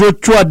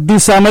የፈረንጆቹ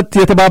አዲስ ዓመት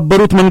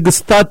የተባበሩት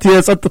መንግስታት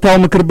የጸጥታው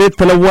ምክር ቤት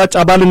ተለዋጭ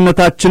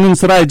አባልነታችንን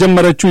ሥራ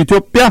የጀመረችው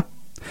ኢትዮጵያ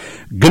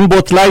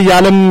ግንቦት ላይ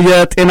የዓለም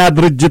የጤና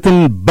ድርጅትን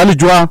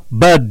በልጇ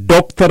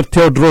በዶክተር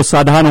ቴዎድሮስ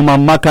አድሃኖም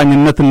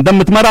አማካኝነት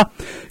እንደምትመራ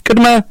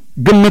ቅድመ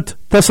ግምት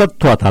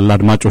ተሰጥቷታል።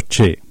 አድማጮቼ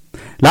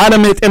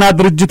ለዓለም የጤና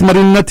ድርጅት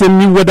መሪነት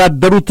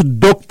የሚወዳደሩት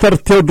ዶክተር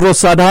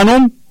ቴዎድሮስ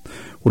አድሃኖም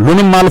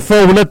ሁሉንም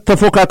አልፈው ሁለት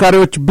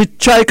ተፎካካሪዎች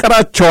ብቻ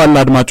ይቀራቸዋል።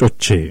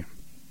 አድማጮቼ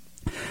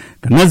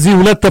ከነዚህ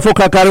ሁለት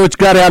ተፎካካሪዎች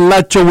ጋር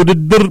ያላቸው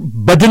ውድድር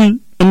በድል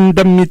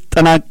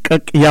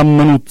እንደሚጠናቀቅ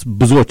ያመኑት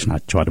ብዙዎች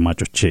ናቸው።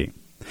 አድማጮቼ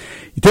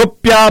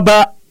ኢትዮጵያ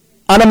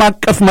በዓለም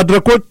አቀፍ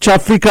መድረኮች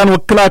አፍሪካን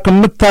ወክላ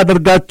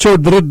ከምታደርጋቸው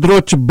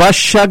ድርድሮች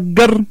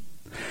ባሻገር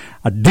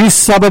አዲስ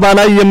አበባ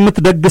ላይ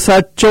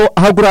የምትደግሳቸው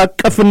አህጉር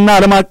አቀፍና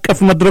ዓለም አቀፍ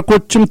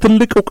መድረኮችም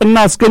ትልቅ ዕውቅና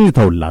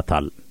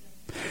አስገኝተውላታል።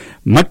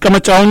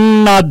 መቀመጫውን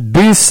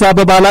አዲስ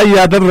አበባ ላይ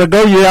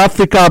ያደረገው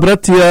የአፍሪካ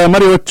ህብረት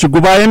የመሪዎች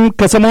ጉባኤም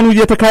ከሰሞኑ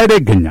እየተካሄደ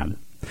ይገኛል።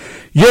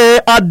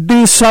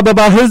 የአዲስ አበባ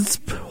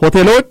ህዝብ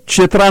ሆቴሎች፣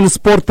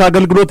 የትራንስፖርት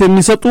አገልግሎት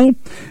የሚሰጡ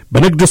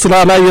በንግድ ሥራ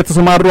ላይ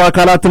የተሰማሩ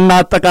አካላትና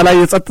አጠቃላይ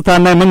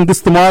የጸጥታና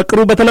የመንግስት መዋቅሩ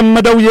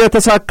በተለመደው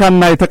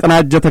የተሳካና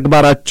የተቀናጀ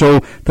ተግባራቸው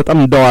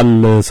ተጠምደዋል።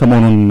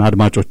 ሰሞኑን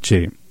አድማጮቼ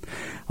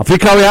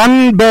አፍሪካውያን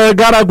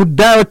በጋራ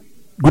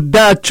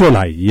ጉዳያቸው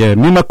ላይ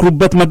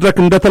የሚመክሩበት መድረክ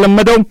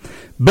እንደተለመደው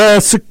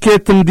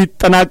በስኬት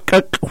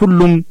እንዲጠናቀቅ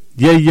ሁሉም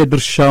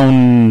የየድርሻውን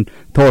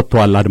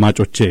ተወጥቷል።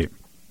 አድማጮቼ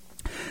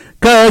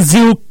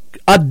ከዚሁ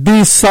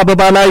አዲስ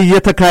አበባ ላይ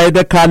የተካሄደ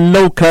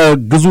ካለው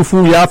ከግዙፉ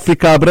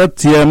የአፍሪካ ህብረት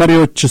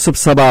የመሪዎች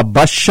ስብሰባ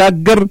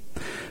ባሻገር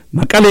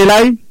መቀሌ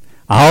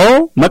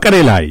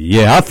ላይ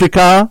የአፍሪካ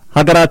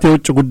ሀገራት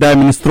የውጭ ጉዳይ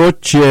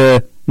ሚኒስትሮች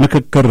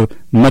የምክክር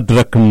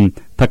መድረክም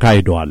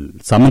ተካሂደዋል።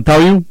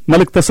 ሳምንታዊው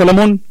መልእክተ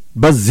ሰለሞን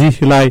በዚህ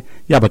ላይ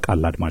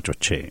ያበቃል።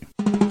 አድማጮቼ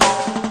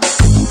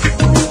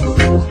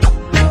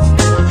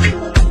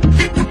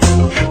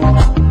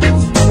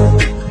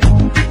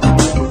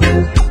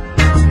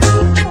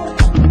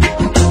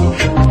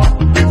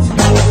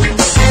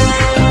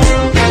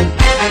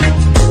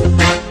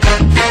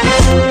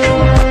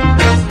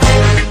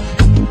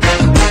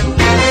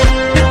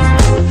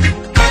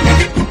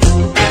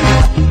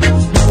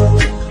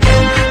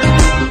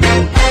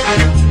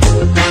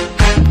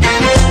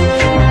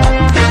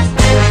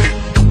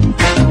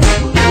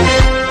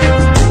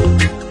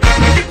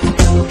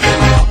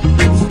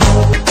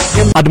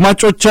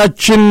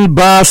አድማጮቻችን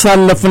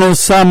ባሳለፍነው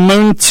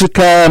ሳምንት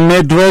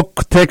ከሜድሮክ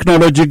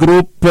ቴክኖሎጂ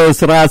ግሩፕ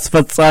ስራ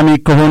አስፈጻሚ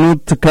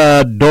ከሆኑት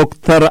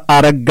ከዶክተር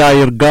አረጋ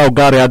ይርጋው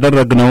ጋር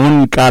ያደረግነውን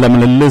ቃለ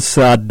ምልልስ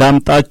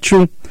አዳምጣችሁ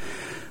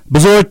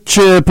ብዙዎች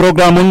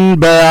ፕሮግራሙን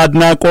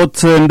በአድናቆት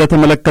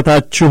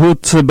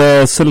እንደተመለከታችሁት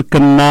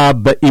በስልክና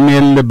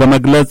በኢሜል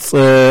በመግለጽ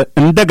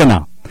እንደገና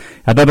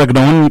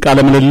ያደረግነውን ቃለ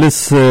ምልልስ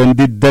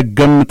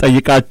እንዲደገም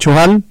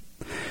ጠይቃችኋል።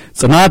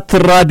 ጽናት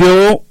ራዲዮ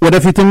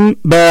ወደፊትም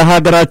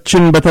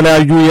በሀገራችን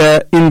በተለያዩ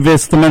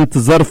የኢንቨስትመንት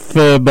ዘርፍ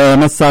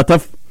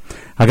በመሳተፍ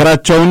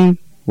ሀገራቸውን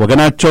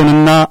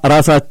ወገናቸውንና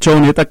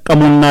ራሳቸውን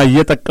የጠቀሙና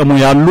እየጠቀሙ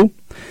ያሉ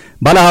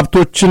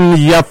ባለሀብቶችን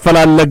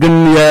ያፈላለግን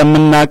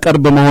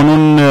የምናቀርብ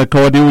መሆኑን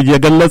ከወዲሁ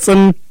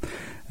እየገለጽን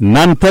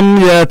እናንተም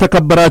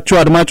የተከበራችሁ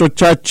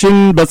አድማጮቻችን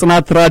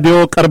በጽናት ራዲዮ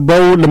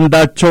ቀርበው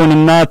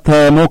ልምዳቸውንና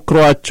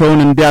ተሞክሮአቸውን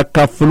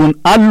እንዲያካፍሉን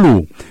አሉ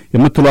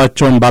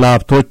የምትሏቸውን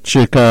ባለሀብቶች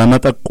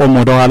ከመጠቆም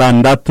ወደ ኋላ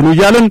እንዳትሉ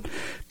ይያልን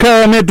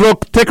ከሜድሮክ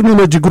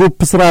ቴክኖሎጂ ግሩፕ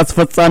ስራ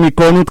አስፈጻሚ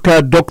ከሆኑት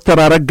ከዶክተር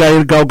አረጋ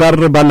ይርጋው ጋር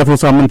ባለፈው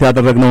ሳምንት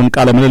ያደረግነውን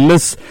ቃለ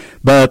ምልልስ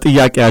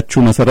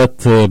በጥያቄያችሁ መሰረት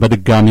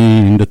በድጋሚ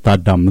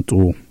እንድታዳምጡ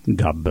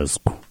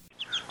ጋበዝኩ።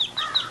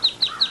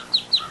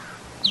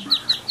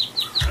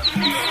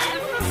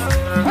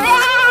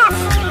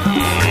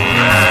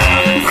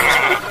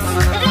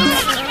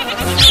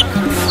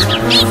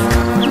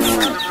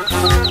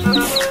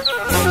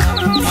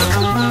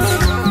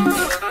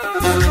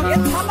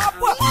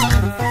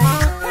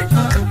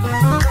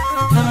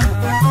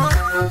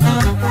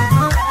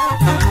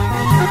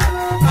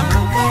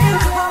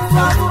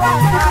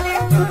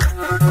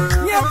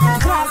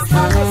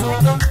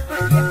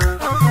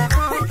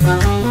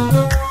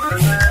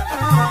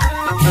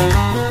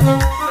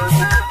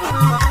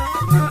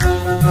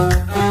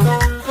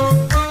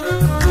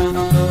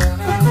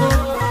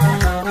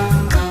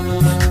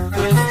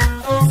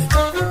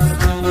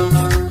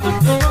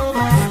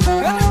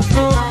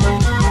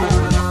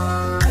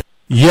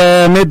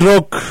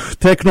 የሜድሮክ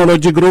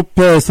ቴክኖሎጂ ግሩፕ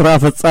ስራ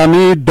ፈጻሚ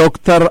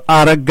ዶክተር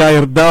አረጋ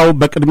ይርዳው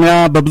በቅድሚያ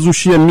በብዙ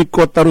ሺህ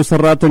የሚቆጠሩ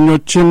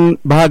ሰራተኞችን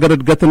በሀገር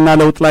እድገትና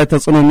ለውጥ ላይ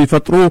ተጽዕኖ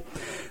የሚፈጥሩ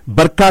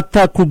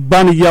በርካታ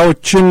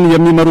ኩባንያዎችን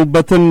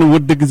የሚመሩበትን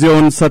ውድ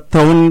ጊዜውን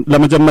ሰጥተውን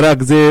ለመጀመሪያ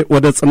ጊዜ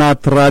ወደ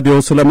ጽናት ራዲዮ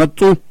ስለመጡ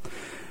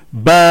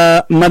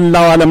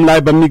በመላው ዓለም ላይ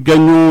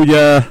በሚገኙ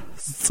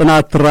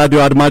የጽናት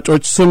ራዲዮ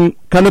አድማጮች ስም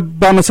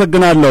ከልብ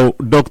አመሰግናለሁ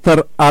ዶክተር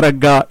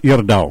አረጋ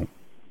ይርዳው።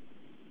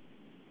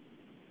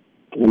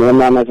 እኔም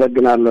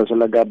አመሰግናለሁ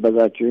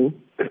ስለጋበዛችሁ።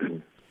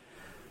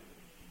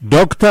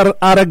 ዶክተር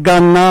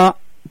አረጋና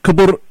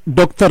ክቡር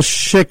ዶክተር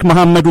ሼክ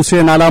መሐመድ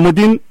ሁሴን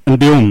አላሙዲን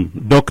እንዲሁም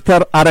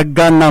ዶክተር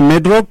አረጋና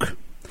ሜድሮክ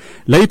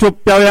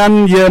ለኢትዮጵያውያን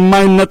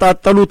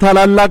የማይነጣጠሉ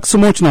ታላላቅ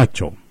ስሞች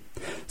ናቸው።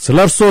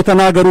 ስለርሶ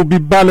ተናገሩ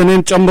ቢባል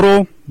እኔን ጨምሮ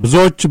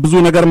ብዙዎች ብዙ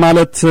ነገር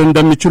ማለት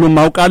እንደሚችሉ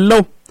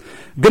ማውቃለሁ።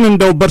 ግን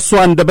እንደው በርሶ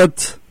አንደበት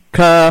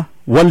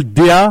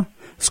ከወልዲያ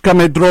እስከ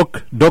ሜድሮክ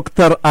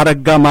ዶክተር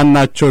አረጋ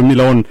ማናቸው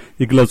የሚለውን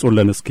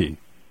ይግለጹልን እስኪ።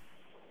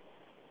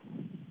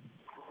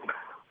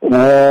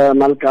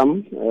 መልካም።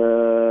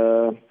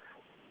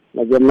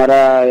 መጀመሪያ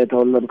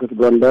የተወለድኩት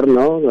ጎንደር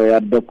ነው፣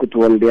 ያደግኩት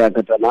ወልዲያ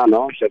ከተማ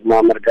ነው። ሼክ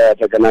መሐመድ ጋር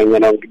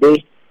የተገናኘነው እንግዲህ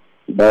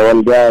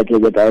በወልዲያ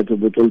ከጌጣይቱ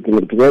ቡጡል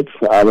ትምህርት ቤት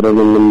አብረን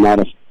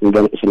እንማር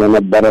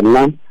ስለነበረና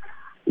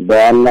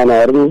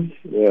በአናናርም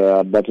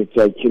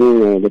አባቶቻችን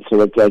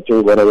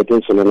ቤተሰቦቻችን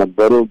ጎረቤቶች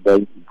ስለነበሩ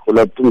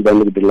ሁለቱም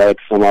በንግድ ላይ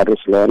ተሰማሩ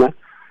ስለሆነ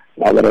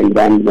አብረን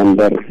በአንድ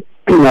መንደር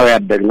ነው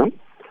ያደግነው።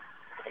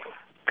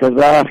 ከዛ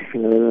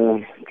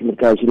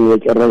ትምህርታችን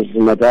የጨረስን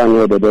ስመጣን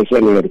ወደ ደሴ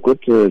ነው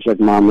የሄድኩት። ሼክ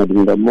መሐመድም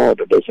ደግሞ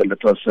ወደ ደሴ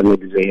ለተወሰነ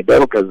ጊዜ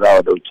ሄደው ከዛ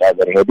ወደ ውጭ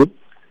ሀገር ሄዱ።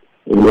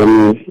 እኔም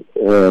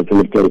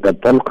ትምህርቴን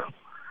ቀጠልኩ።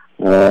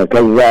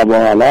 ከዛ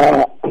በኋላ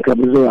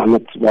ከብዙ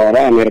አመት በኋላ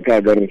አሜሪካ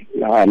ሀገር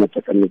ለአመት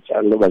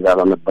ተቀምጫለሁ። በዛ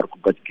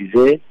በነበርኩበት ጊዜ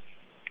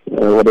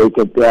ወደ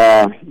ኢትዮጵያ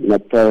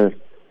መጥተህ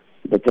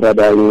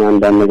በትረዳኝ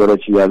አንዳንድ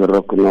ነገሮች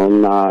እያደረኩ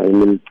ነውና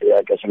የሚል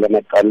ጥያቄ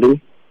ስለመጣልኝ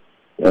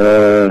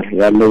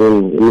ያለውን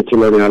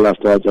የምችለውን ያህል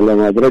አስተዋጽኦ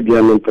ለማድረግ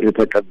ያንን ጥሪ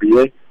ተቀብዬ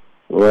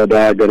ወደ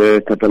ሀገር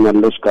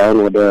ከተመለስኩ አሁን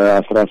ወደ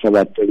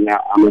 17ኛ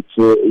አመት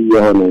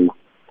እየሆነ ነው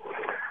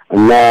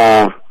እና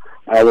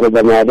አብረ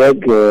በማደግ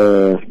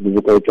ብዙ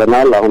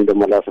ቆይተናል። አሁን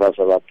ደግሞ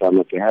ለ17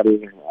 አመት ያህል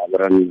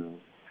አብረን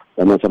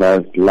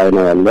በመስራት ላይ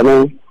ነው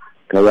ያለነው።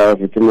 ከዛ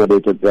በፊትም ወደ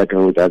ኢትዮጵያ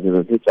ከመምጣቴ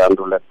በፊት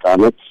 1-2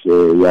 አመት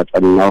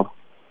ያጠናሁ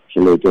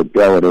ስለ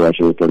ኢትዮጵያ ወደ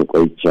ዋሽንግተን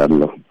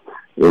ቆይቻለሁ።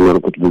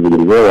 የኖርኩት ብዙ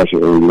ጊዜ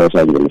ዋሽንግተን ሎስ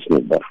አንጀለስ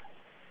ነበር።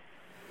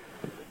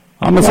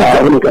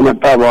 አሁን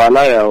ከመጣ በኋላ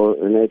ያው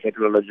እኔ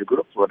ቴክኖሎጂ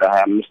ግሩፕ ወደ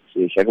 25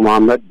 ሼክ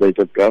መሐመድ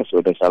በኢትዮጵያ ውስጥ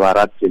ወደ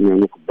 74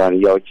 የሚሆኑ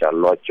ኩባንያዎች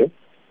አሏቸው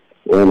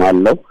ወይም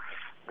አለው።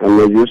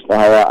 ከነዚህ ውስጥ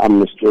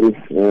 25ቱን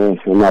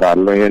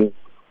እመራለሁ። ይሄን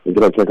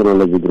ሜድሮክ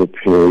ቴክኖሎጂ ግሩፕ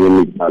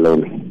የሚባለው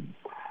ነው።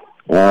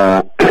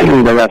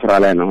 እንደዛ ስራ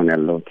ላይ ነው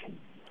ያለሁት።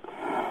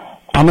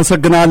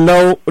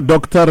 አመሰግናለሁ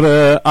ዶክተር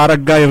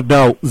አረጋ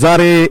ይርዳው።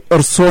 ዛሬ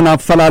እርሶን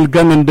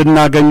አፈላልገን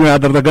እንድናገኙ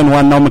ያደረገን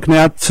ዋናው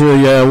ምክንያት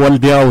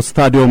የወልዲያው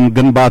ስታዲየም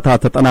ግንባታ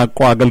ተጠናቆ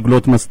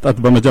አገልግሎት መስጠት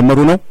በመጀመሩ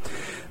ነው።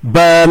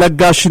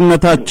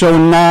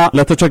 በለጋሽነታቸውና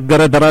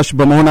ለተቸገረ ደራሽ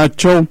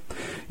በመሆናቸው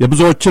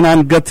የብዙዎችን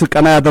አንገት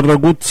ቀና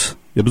ያደረጉት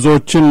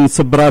የብዙዎችን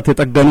ስብራት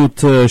የጠገኑት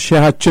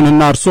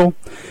ሼሃችንና እርሶ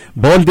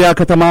በወልዲያ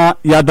ከተማ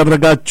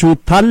ያደረጋችሁ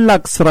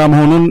ታላቅ ሥራ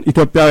መሆኑን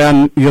ኢትዮጵያውያን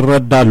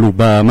ይረዳሉ።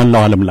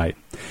 በመላው ዓለም ላይ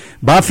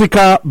በአፍሪካ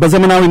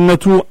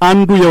በዘመናዊነቱ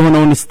አንዱ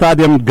የሆነውን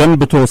ስታዲየም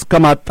ገንብቶ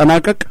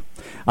እስከማጠናቀቅ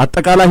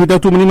አጠቃላይ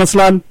ሂደቱ ምን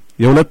ይመስላል?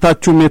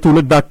 የሁለታችሁም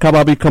የትውልድ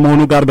አካባቢ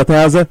ከመሆኑ ጋር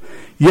በተያያዘ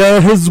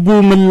የህዝቡ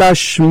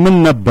ምላሽ ምን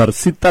ነበር?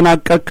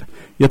 ሲጠናቀቅ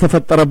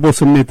የተፈጠረው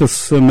ስሜትስ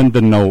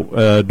ምንድነው?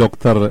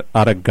 ዶክተር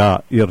አረጋ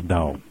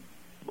ይርዳው።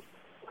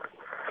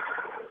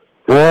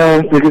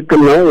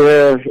 ትክክል ነው።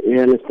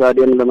 ይሄን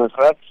ስታዲየም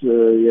ለመስራት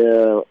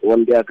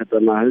የወልዲያ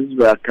ከተማ ህዝብ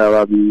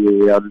አካባቢ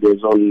ያሉ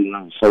የዞን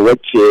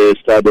ሰዎች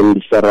ስታዲየም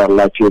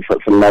እንዲሰራላቸው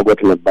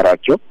ፍላጎት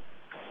ነበራቸው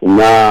እና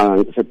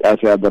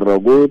እንቅስቃሴ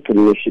ያደረጉ።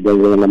 ትንሽ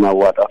ገንዘብ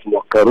ለማዋጣት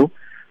ሞከሩ።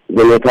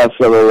 ግን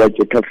የታሰበው ወጪ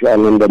ከፍ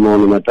ያለ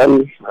እንደመሆኑ መጠን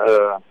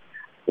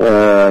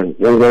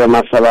ገንዘብ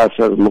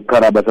ማሰባሰብ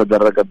ሙከራ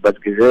በተደረገበት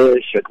ጊዜ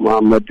ሼክ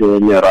መሐመድ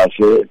የራሴ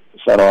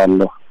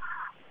ሰራዋለሁ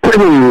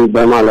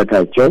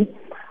በማለታቸው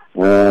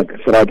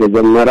ስራ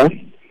ተጀመረ።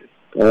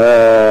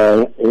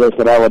 ይሄ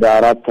ስራ ወደ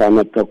 4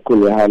 አመት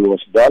ተኩል ያህል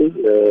ወስዷል።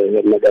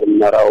 ይሄን ነገር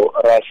መራው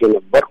ራሴ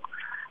ነበር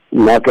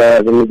እና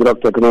ከሚድሮክ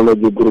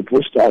ቴክኖሎጂ ግሩፕ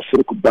ውስጥ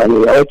 10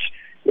 ኩባንያዎች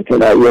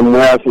የተለያየ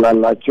ሙያ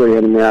ስላላቸው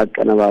ይሄን ሙያ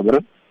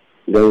አቀነባብረን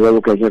ገንዘቡ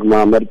ከሼክ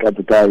መሐመድ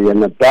ቀጥታ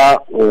የመጣ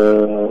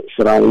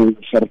ስራውን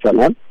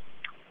ሰርተናል።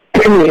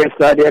 ይሄ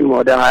ስታዲየም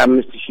ወደ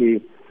 25000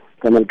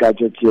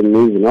 ተመልካቾች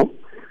የሚይዝ ነው።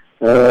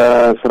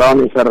 ስራውን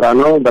የሰራ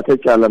ነው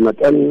በተቻለ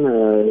መጠን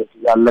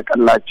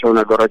ያለቀላቸው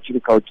ነገሮችን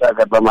ከውጭ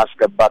ሀገር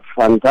በማስገባት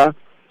ፋንታ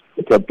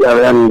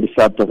ኢትዮጵያውያን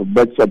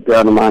እንዲሳተፉበት፣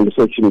 ኢትዮጵያውያን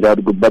መሐንዲሶች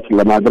እንዲያድጉበት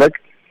ለማድረግ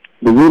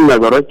ብዙ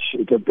ነገሮች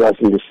ኢትዮጵያ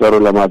ውስጥ እንዲሰሩ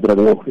ለማድረግ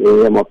ነው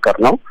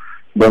የሞከርነው።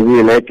 በዚህ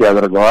ላይ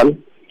ያደርገዋል።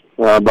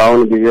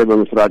 በአሁኑ ጊዜ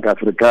በምስራቅ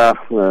አፍሪካ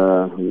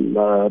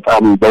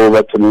በጣም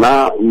በውበትና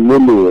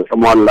ሙሉ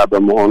ተሟላ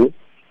በመሆኑ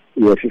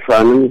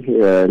የፊፋንን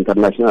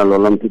የኢንተርናሽናል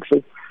ኦሎምፒክስ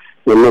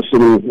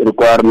የነሱን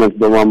ሪኳየርመንት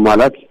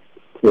በማሟላት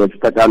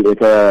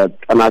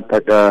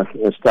የተጠናቀቀ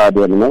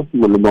ስታዲየም ነው።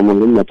 ሙሉ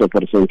በሙሉ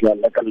 100%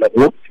 ያለቀለት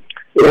ነው።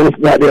 ይህን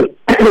ስታዲየም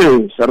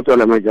ሰርቶ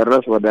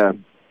ለመጨረስ ወደ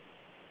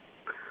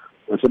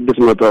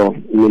 600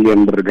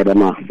 ሚሊዮን ብር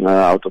ገደማ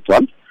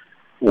አውጥቷል።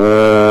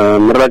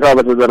 ምረቃው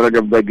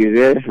በተደረገበት ጊዜ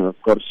ኦፍ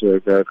ኮርስ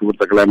ከክቡር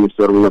ጠቅላይ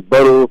ሚኒስትሩ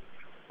ነበሩ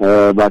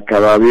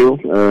በአካባቢው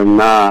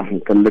እና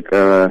ትልቅ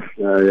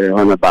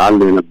የሆነ በዓል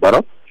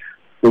የነበረው።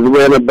 ህዝቡ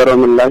የነበረው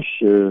ምላሽ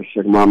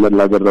ሼክ መሐመድ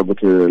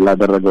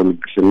ላደረገው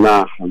ልግስና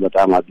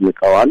በጣም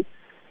አድንቀዋል።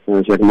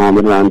 ሼክ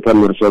መሐመድ አንተም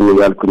እርሶም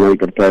ያልኩ ነው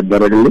ይቅርታ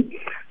ያደረግልኝ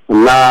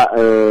እና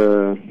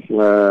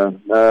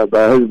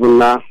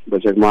በህዝቡና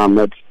በሼክ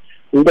መሐመድ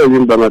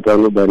እንደዚህም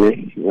በመጠኑ በእኔ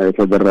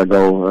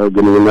የተደረገው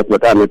ግንኙነት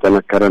በጣም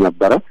የተነከረ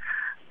ነበረ።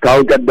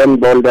 ካሁን ቀደም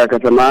በወልዲያ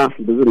ከተማ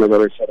ብዙ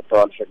ነገሮች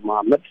ሰርተዋል ሼክ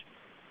መሐመድ።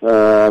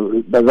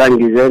 በዛን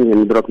ጊዜ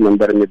የሚድሮክ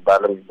መንደር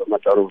የሚባለው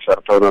በመጠኑ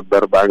ሰርተው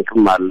ነበር።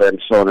 ባንክም አለ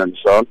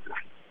እንሰውን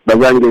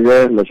በዛን ጊዜ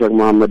ለሼክ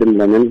መሐመድም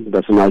ለምን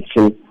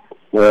በስማችን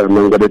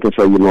መንገድ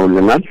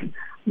ተሰይመውልናል።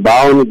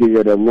 በአሁኑ ጊዜ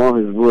ደግሞ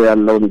ህዝቡ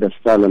ያለውን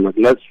ደስታ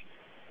ለመግለጽ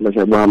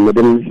ለሼክ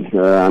መሐመድም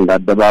አንድ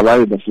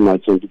አደባባይ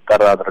በስማችን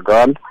እንዲጠራ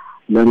አድርገዋል።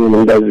 ለምን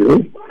እንደዚህ?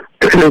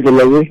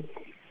 ስለዚህ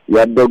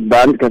ያደጉ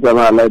በአንድ ከተማ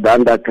ላይ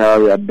በአንድ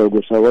አካባቢ ያደጉ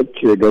ሰዎች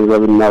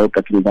ገንዘብና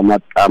እውቀትን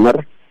በማጣመር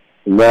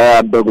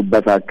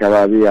ለያደጉበት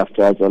አካባቢ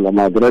አስተዋጽኦ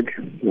ለማድረግ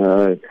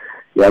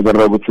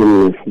ያደረጉትን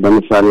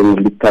በምሳሌ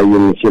ሊታይ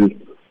የሚችል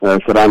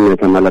ስራን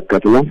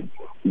የተመለከትነው።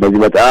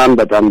 በዚህ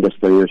በጣም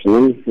ደስተኞች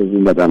ነን።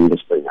 እዚህ በጣም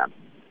ደስተኛ ነን።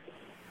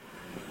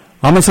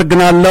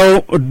 አመሰግናለሁ።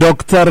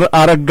 ዶክተር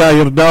አረጋ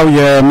ይርዳው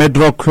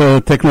የሜድሮክ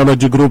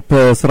ቴክኖሎጂ ግሩፕ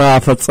ስራ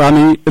ፈጻሚ።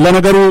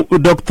 ለነገሩ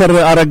ዶክተር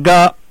አረጋ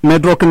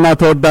ሜድሮክና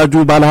ተወዳጁ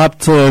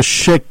ባለሀብት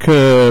ሼክ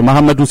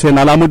መሐመድ ሁሴን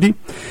አላሙዲ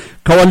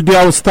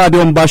ከወልዲያው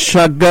ስታዲየም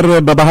ባሻገር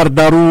በባህር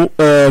ዳሩ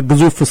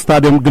ግዙፍ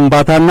ስታዲየም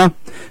ግንባታና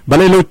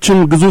በሌሎችም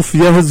ግዙፍ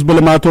የህዝብ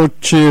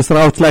ልማቶች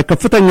ስራዎች ላይ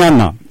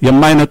ከፍተኛና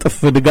የማይነጥፍ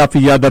ድጋፍ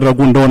እያደረጉ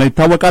እንደሆነ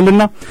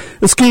ይታወቃልና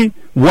እስኪ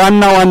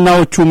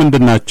ዋናዎቹ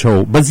ምንድናቸው?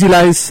 በዚህ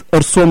ላይስ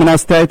እርሶ ምን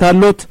አስተያየት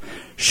አሉት?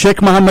 ሼክ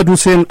መሐመድ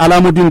ሁሴን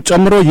አላሙዲን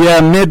ጨምሮ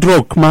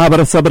የሜድሮክ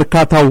ማህበረሰብ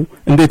እርካታው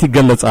እንዴት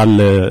ይገለጻል?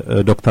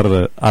 ዶክተር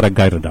አረጋ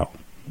ይርዳው።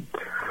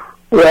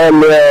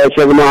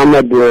 ሼክ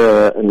መሐመድ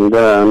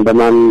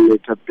እንደማን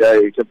ኢትዮጵያ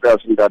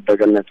ውስጥ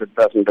እንዳደገና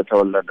ኢትዮጵያ ውስጥ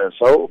እንደተወለደ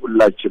ሰው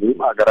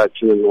ሁላችንም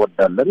ሀገራችንን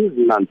እንወዳለን።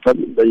 እናንተም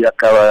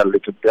በየአካባቢው ያለው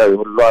ኢትዮጵያዊ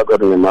ሁሉ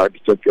ሀገሩን የማወድ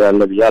ኢትዮጵያ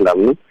ያለ ብያለሁ።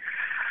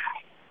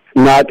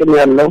 እና አቅም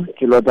ያለው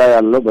ችሎታ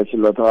ያለው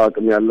በችሎታው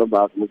አቅም ያለው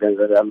በአቅሙ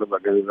ገንዘብ ያለው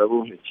በገንዘቡ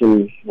እቺን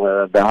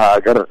ደሃ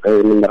ሀገር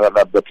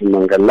የምንረዳበትን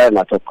መንገድ ላይ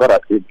ማተኮር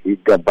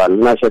ይገባል።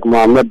 እና ሼክ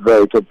መሐመድ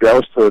በኢትዮጵያ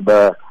ውስጥ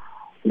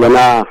ገና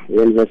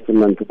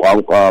የኢንቨስትመንት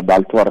ቋንቋ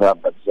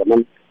ባልተወራበት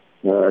ዘመን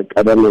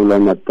ቀደም ብለው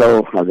መጥተው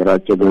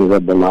ሀገራቸው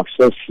ገንዘብ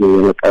በማፍሰስ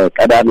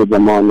ቀዳሚ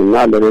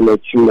በመሆንና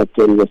ለሌሎችም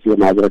መጥተው ኢንቨስት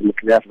ለማድረግ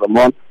ምክንያት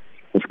በመሆን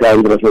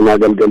እስካሁን ድረስ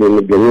ለማገልገል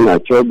የሚገኙ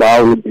ናቸው።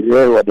 በአሁኑ ጊዜ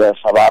ወደ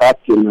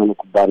 74 የሚሆኑ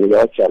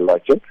ኩባንያዎች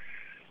ያሏቸው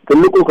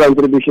ትልቁ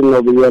ኮንትሪቢዩሽን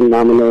ነው ብዬ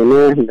እናምነው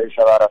እነዚህ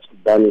 74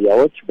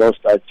 ኩባንያዎች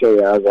በውስጣቸው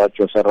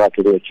የያዟቸው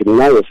ሰራተኞችና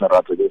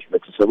የሰራተኞች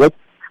ቤተሰቦች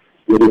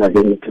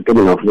የሚያገኙት ጥቅም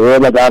ነው። ይሄ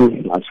በጣም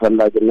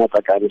አስፈላጊና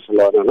ጠቃሚ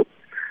ስለሆነ ነው።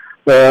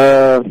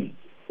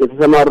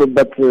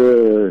 የተሰማሩበት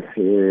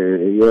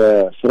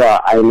የስራ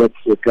አይነት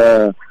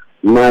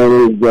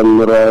ከማይኒንግ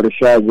ጀምሮ እርሻ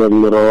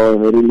ጀምሮ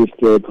ሪል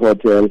ስቴት፣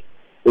 ሆቴል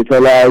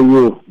የተለያዩ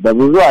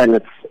በብዙ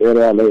አይነት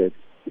ኤሪያ ላይ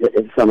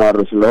የተሰማሩ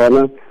ስለሆነ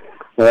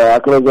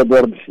አክሮስ ዘ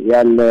ቦርድ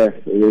ያለ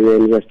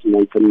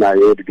የኢንቨስትመንትና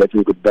የእድገት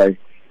ጉዳይ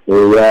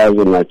የያዙ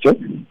ናቸው።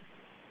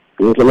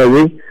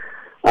 ስለዚህ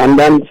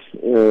አንዳንድ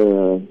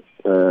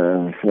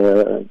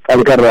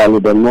ጠንከር ያሉ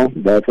ደግሞ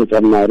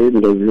በተጨማሪ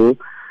እንደዚሁ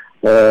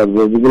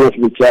በቢዝነስ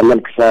ብቻ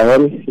መልክ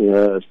ሳይሆን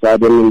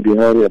ስታዲየም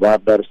ቢሆን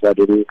የባህር ዳር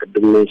ስታዲየም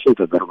ቅድም ሜንሽን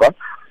ተደርጓል።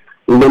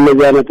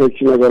 እንደነዚህ አይነቶች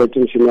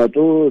ነገሮችን ሲመጡ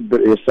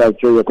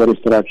የእሳቸው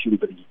የኮንስትራክሽን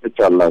ድርጅቶች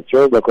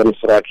አላቸው።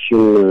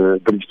 በኮንስትራክሽን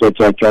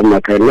ድርጅቶቻቸው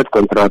አማካኝነት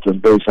ኮንትራት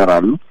ወስደው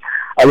ይሰራሉ።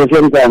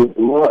 አለዚያም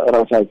ደግሞ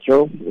ራሳቸው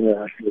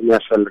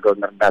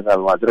የሚያስፈልገውን እርዳታ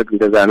በማድረግ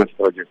እንደዚህ አይነት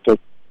ፕሮጀክቶች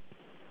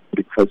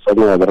እንዲፈጸሙ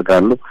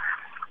ያደርጋሉ።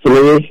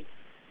 ስለዚህ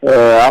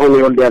አሁን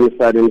የወልዲያን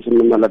ስታዲየም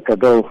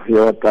ስንመለከተው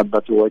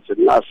የወጣበት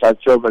ወጪና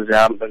እሳቸው በዚህ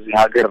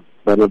ሀገር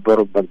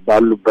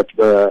ባሉበት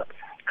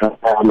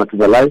ከ20 ዓመት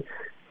በላይ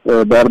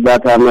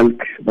በእርዳታ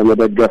መልክ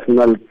በመደገፍ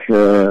መልክ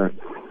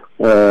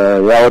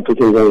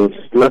ያወጡትን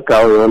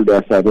ለካው የወልዲያ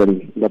ስታዲየም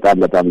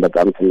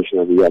በጣም ትንሽ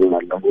ነው ብያለሁ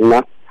እና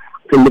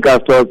ትልቅ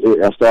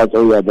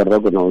አስተዋጽኦ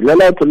ያደረጉ ነው።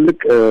 ሌላው ትልቅ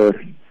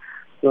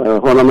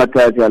ሆኖ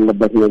መታየት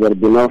ያለበት ነገር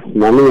ቢኖር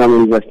ማንኛውም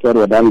ኢንቨስተር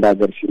ወደ አንድ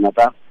ሀገር ሲመጣ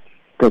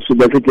ከሱ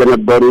በፊት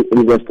የነበሩ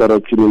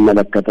ኢንቨስተሮችን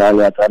ይመለከታል፣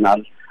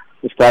 ያጠናል፣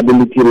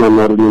 ስታቢሊቲ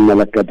መኖሩን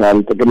ይመለከታል፣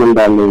 ጥቅም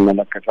እንዳለው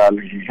ይመለከታል።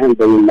 ይሄን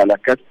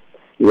በሚመለከት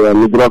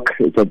የሚድሮክ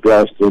ኢትዮጵያ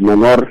ውስጥ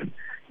መኖር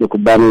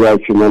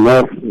የኩባንያዎቹ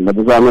መኖር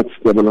ለብዙ ዓመት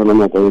ስቴብል ሆኖ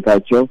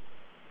መቆየታቸው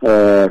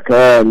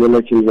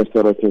ከሌሎች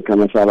ኢንቨስተሮችን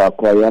ከመሳብ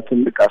አኳያ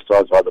ትልቅ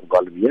አስተዋጽኦ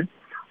አድርጓል ብዬ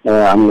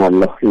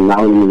አምናለሁ እና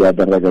አሁንም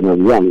እያደረገ ነው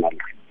ብዬ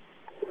አምናለሁ።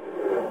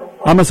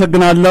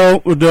 አመሰግናለሁ።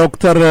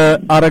 ዶክተር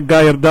አረጋ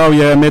ይርዳው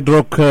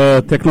የሜድሮክ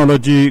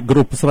ቴክኖሎጂ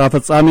ግሩፕ ስራ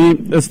ፈጻሚ።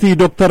 እስቲ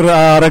ዶክተር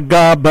አረጋ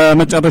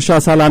በመጨረሻ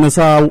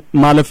ሳላነሳው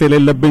ማለፍ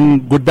የሌለብኝ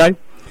ጉዳይ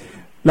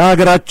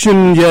ለሀገራችን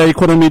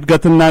የኢኮኖሚ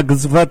እድገትና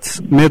ግዝፈት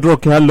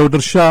ሜድሮክ ያለው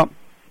ድርሻ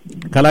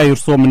ከላይ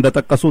እርሶም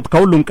እንደጠቀሱት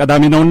ከሁሉም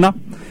ቀዳሚ ነውና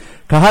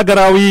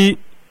ከሀገራዊ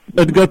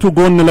እድገቱ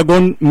ጎን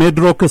ለጎን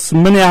ሜድሮክስ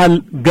ምን ያህል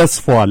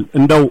ገዝፏል?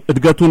 እንደው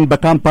እድገቱን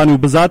በካምፓኒው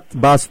ብዛት፣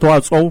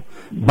 በአስተዋጽኦ፣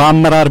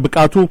 በአመራር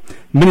ብቃቱ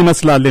ምን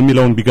ይመስላል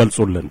የሚለውን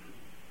ቢገልጹልን።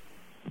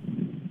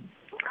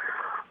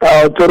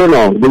 ጥሩ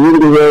ነው። ብዙ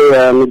ጊዜ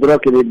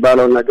ሜድሮክ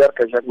የሚባለው ነገር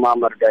ከሸክማ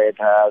መርጋ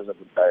የተያያዘ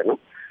ጉዳይ ነው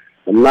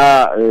እና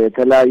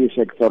የተለያዩ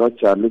ሴክተሮች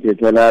አሉት፣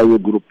 የተለያዩ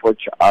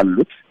ግሩፖች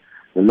አሉት።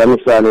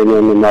 ለምሳሌ ነው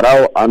የሚመራው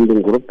አንዱን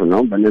ግሩፕ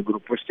ነው። በኔ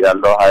ግሩፕ ውስጥ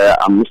ያለው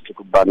 25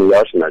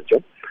 ኩባንያዎች ናቸው።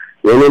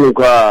 የኔን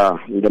እንኳን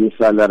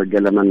እንደምሳሌ አድርጌ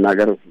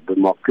ለመናገር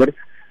ብሞክር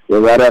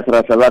የዛሬ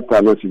 17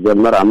 ዓመት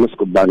ሲጀመር 5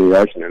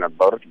 ኩባንያዎች ነው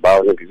የነበሩት።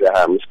 በአሁኑ ጊዜ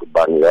 25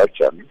 ኩባንያዎች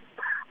አሉ።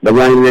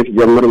 በዛን ጊዜ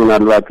ሲጀምር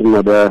ምናልባትም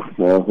ወደ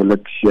 2000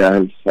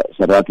 ያህል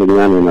ሰራተኛ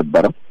ነው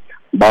የነበረው።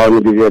 በአሁኑ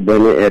ጊዜ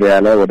በእኔ ኤሪያ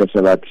ላይ ወደ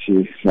 7000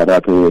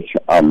 ሰራተኞች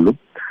አሉ።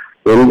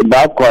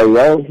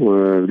 በአኳያው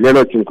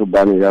ሌሎችም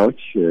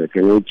ኩባንያዎች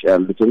ከውጭ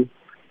ያሉትን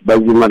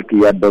በዚህ መልክ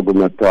እያደጉ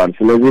መጥተዋል።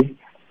 ስለዚህ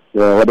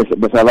ወደ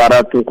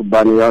 74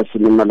 ኩባንያዎች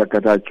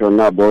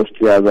ስንመለከታቸውና በውስጡ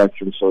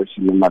የያዛቸውን ሰዎች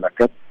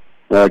ስንመለከት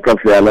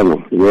ከፍ ያለ ነው።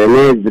 የኔ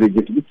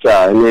ድርጅት ብቻ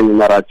እኔ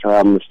የምመራቸው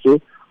 5ቱ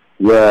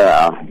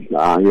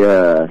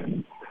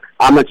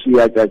የአመት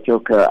ሽያጫቸው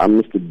ከ5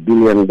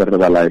 ቢሊዮን ብር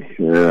በላይ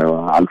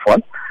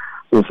አልፏል።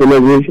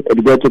 ስለዚህ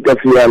እድገቱ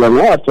ከፍ ያለ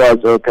ነው፣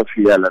 አስተዋጽኦ ከፍ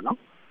ያለ ነው።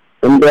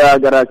 እንደ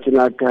ሀገራችን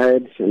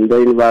አካሄድ እንደ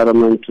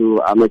ኢንቫይሮንመንቱ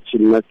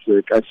አመቺነት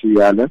ቀስ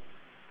ያለ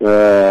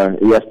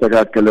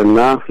እያስተካከለና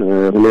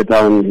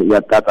ሁኔታውን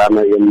ያጣጣመ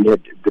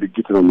የሚሄድ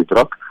ድርጅት ነው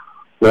ሜድሮክ።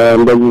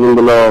 እንደዚህ ዝም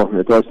ብሎ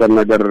የተወሰነ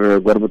ነገር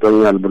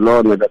ጎርብጦኛል ብሎ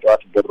ነገ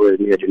ጠዋት ብሩ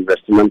የሚሄድ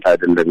ኢንቨስትመንት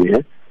አይደለም። ይሄ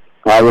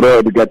አብሮ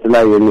እድገት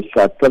ላይ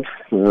የሚሳተፍ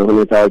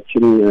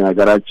ሁኔታዎችን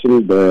ሀገራችን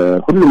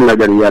በሁሉም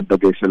ነገር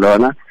እያደገ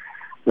ስለሆነ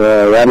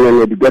ያንን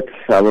እድገት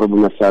አብሮ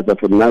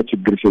በመሳተፍና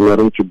ችግር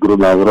ሲኖርም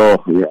ችግሩን አብሮ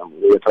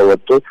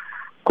የተወጡ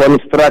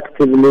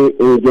ኮንስትራክቲቭሊ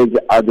ኢንጌጅ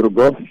አድርጎ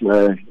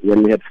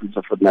የሚሄድ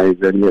ፍልስፍና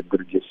የሚሄድ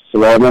ድርጅት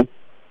ስለሆነ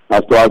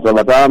አስተዋጽኦ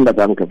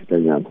በጣም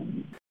ከፍተኛ ነው።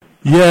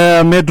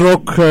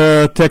 የሜድሮክ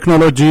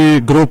ቴክኖሎጂ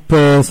ግሩፕ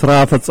ስራ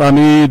ፈጻሚ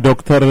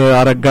ዶክተር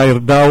አረጋ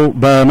ይርዳው፣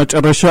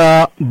 በመጨረሻ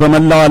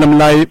በመላው ዓለም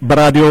ላይ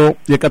በራዲዮ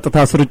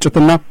የቀጥታ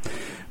ስርጭትና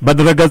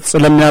በድረገጽ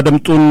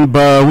ለሚያደምጡን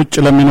በውጭ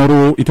ለሚኖሩ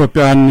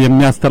ኢትዮጵያውያን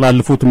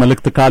የሚያስተላልፉት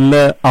መልእክት ካለ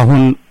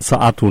አሁን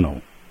ሰዓቱ ነው።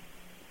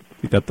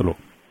 ይቀጥሉ።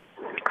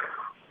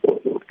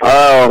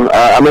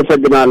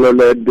 አመሰግናለሁ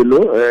ለእድሉ።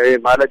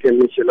 ማለት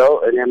የሚችለው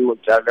እኔም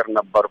ውጭ ሀገር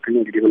ነበርኩኝ።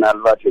 እንግዲህ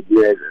ምናልባት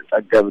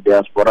የጠገብ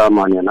ዲያስፖራ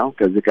ማን ነው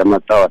ከዚህ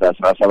ከመጣ ወደ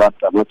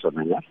 17 ዓመት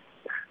ሆነኛል።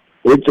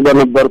 ውጭ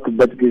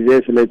በነበርኩበት ጊዜ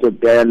ስለ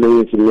ኢትዮጵያ ያለኝ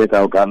ስሜት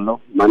አውቃለሁ።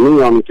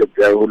 ማንኛውም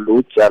ኢትዮጵያዊ ሁሉ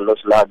ውጭ ያለው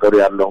ስለ ሀገሩ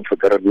ያለውን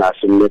ፍቅርና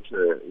ስሜት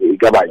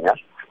ይገባኛል።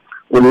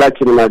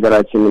 ሁላችንም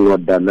ሀገራችንን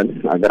እንወዳለን።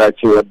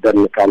 ሀገራችን ወደን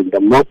ካል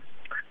ደግሞ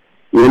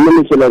ይህንን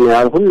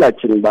ስለሚያል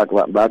ሁላችን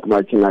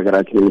በአቅማችን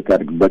ሀገራችን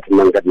የሚካድግበት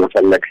መንገድ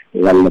መፈለግ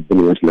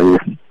ያለብን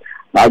ይመስለኛል።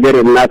 ሀገር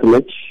እናት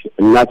ነች።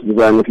 እናት ብዙ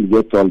አይነት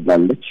ልጆች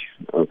ትወልዳለች።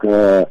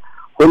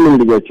 ከሁሉም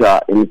ልጆቿ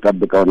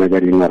የሚጠብቀው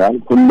ነገር ይኖራል።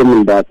 ሁሉም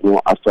እንዳቅሙ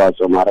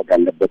አስተዋጽኦ ማድረግ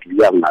አለበት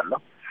ብዬ አምናለሁ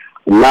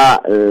እና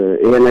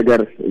ይሄ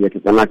ነገር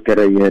እየተጠናከረ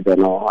እየሄደ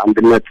ነው።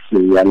 አንድነት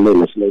ያለ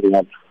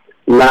ይመስለኛል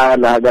እና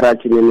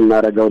ለሀገራችን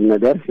የምናደርገውን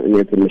ነገር እኔ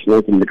ትንሽ ነው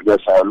ትልቅ ነው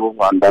ሳይሉ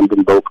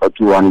አንዳንዱም በእውቀቱ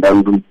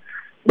አንዳንዱም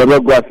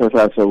በበጎ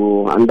አስተሳሰቡ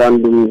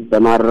አንዳንዱም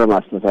በማረም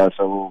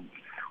አስተሳሰቡ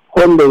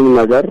ሁሉም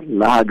ነገር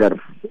ለሀገር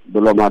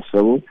ብሎ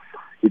ማሰቡ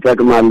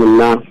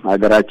ይጠቅማልና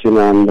ሀገራችን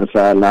አንርሳ፣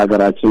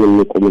 ለሀገራችን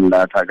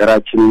እንቁምላት።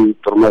 ሀገራችን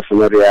ጥሩ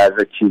መስመር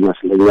የያዘች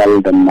ይመስለኛል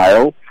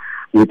እንደማየው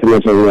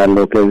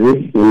ይተመሰኛለሁ ከዚህ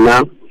እና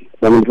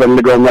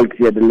በምንፈልገው መልክ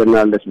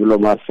ይደልናለች ብሎ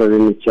ማሰብ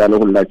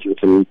የሚቻለው ሁላችን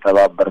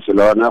ስንተባበር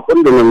ስለሆነ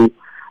ሁሉንም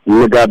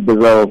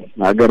እንጋብዘው።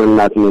 ሀገር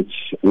እናት ነች፣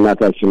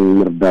 እናታችን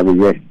ምርዳ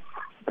ብዬ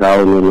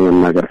ታውኑ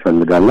ነገር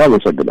ፈልጋለሁ።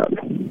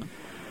 አመሰግናለሁ።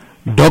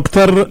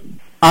 ዶክተር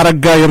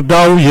አረጋ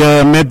ይርዳው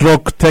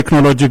የሜድሮክ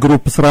ቴክኖሎጂ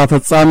ግሩፕ ስራ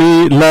ፈጻሚ፣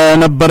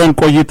 ለነበረን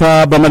ቆይታ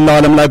በመላው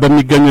ዓለም ላይ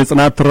በሚገኙ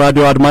የጽናት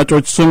ራዲዮ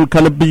አድማጮች ስም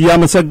ከልብ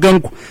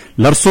ያመሰግንኩ።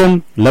 ለርሶም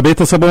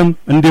ለቤተሰቦም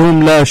እንዲሁም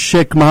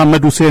ለሼክ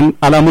መሐመድ ሁሴን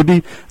አላሙዲ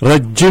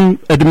ረጅም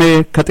እድሜ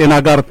ከጤና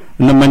ጋር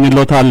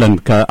እንመኝልዎታለን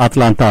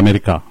ከአትላንታ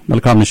አሜሪካ።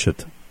 መልካም ምሽት።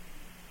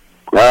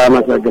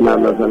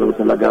 አመሰግናለሁ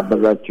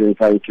ስለጋበዛችሁ።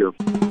 ታንኪዩ።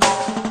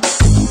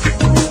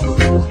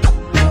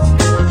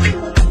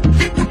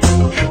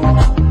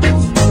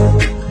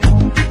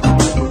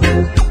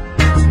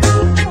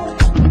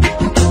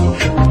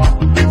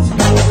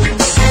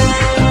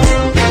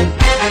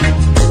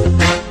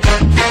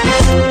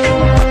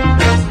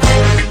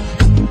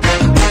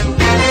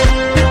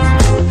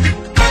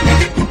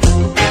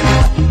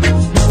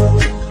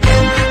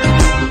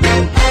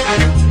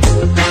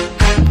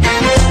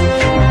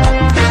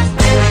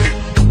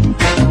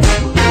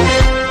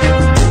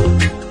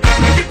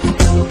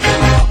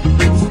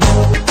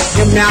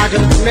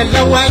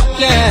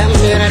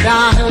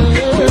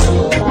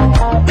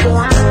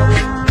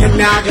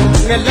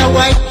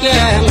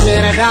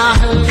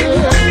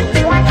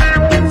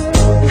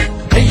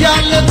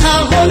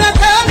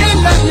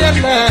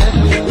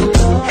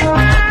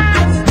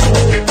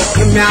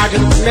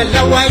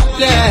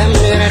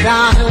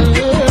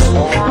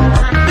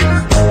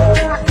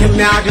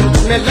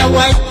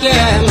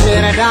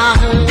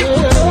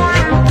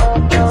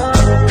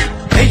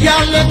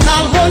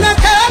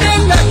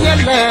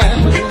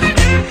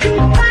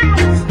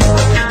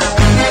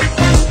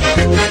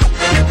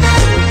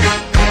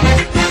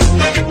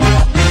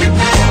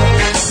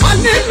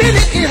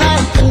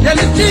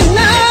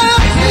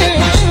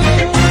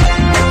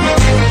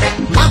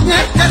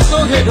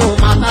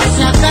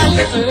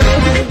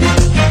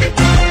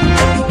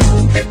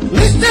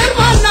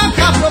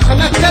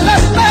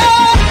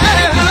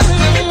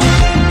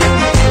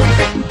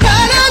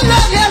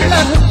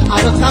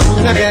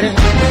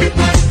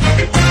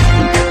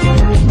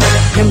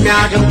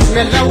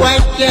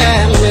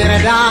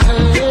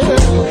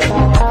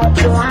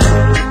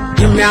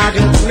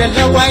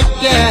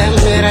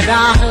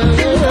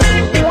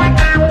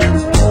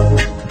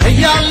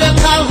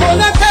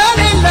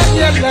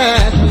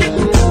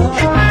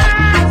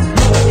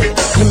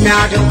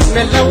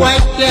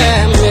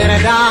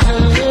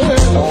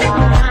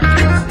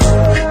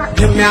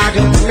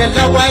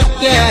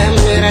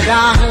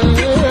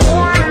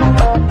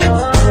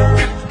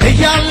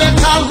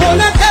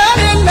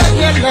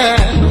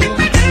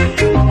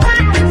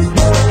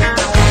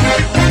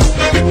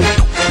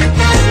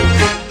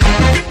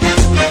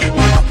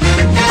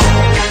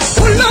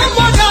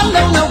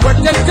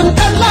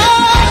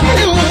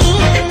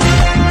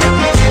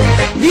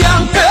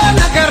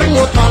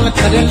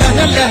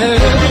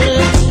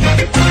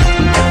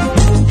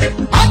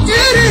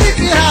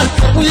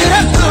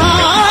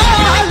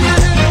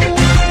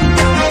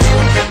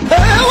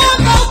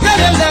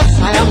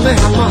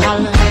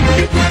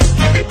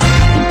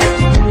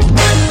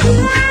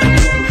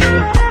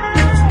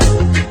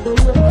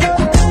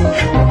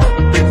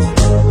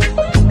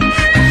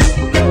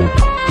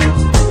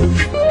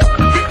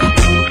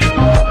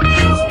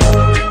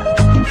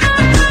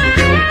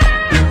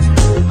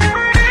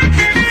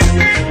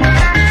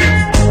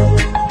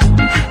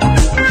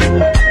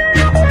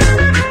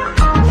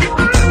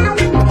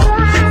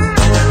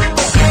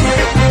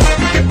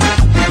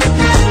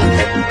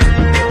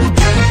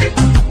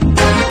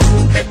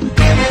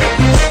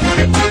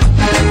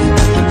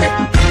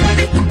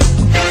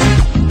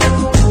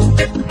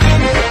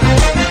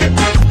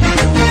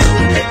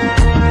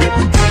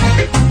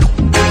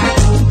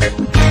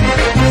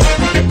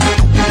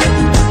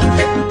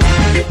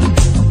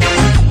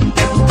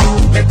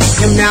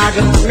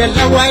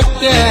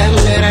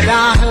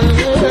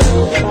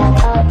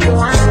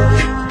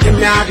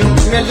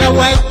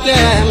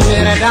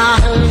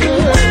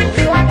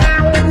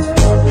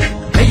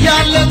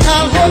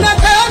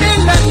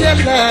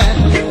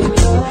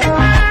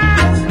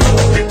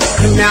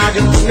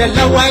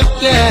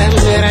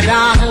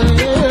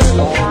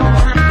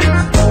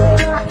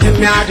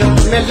 የሚያድም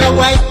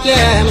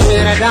የለወየም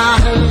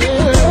ይረዳህ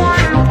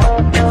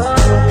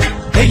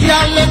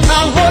እያለ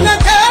ካልሆነ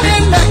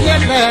ከሌለ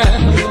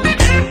የለም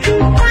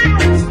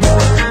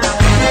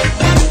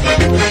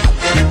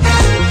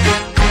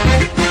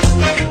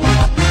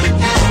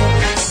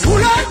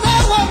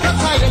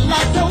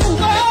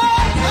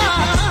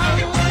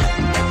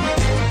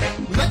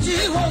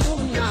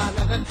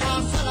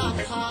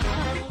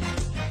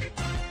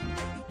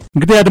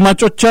እንግዲህ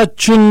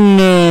አድማጮቻችን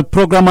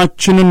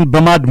ፕሮግራማችንን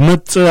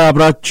በማድመጥ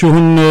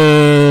አብራችሁን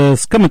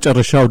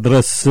እስከመጨረሻው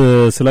ድረስ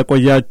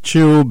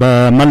ስለቆያችሁ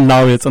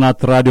በመላው የጽናት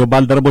ራዲዮ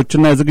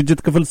ባልደረቦችና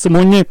የዝግጅት ክፍል ስም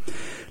ሆኜ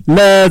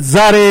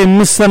ለዛሬ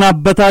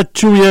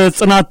የምሰናበታችሁ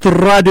የጽናት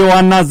ራዲዮ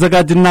ዋና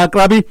አዘጋጅና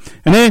አቅራቢ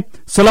እኔ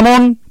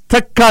ሰለሞን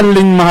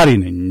ተካልኝ መሐሪ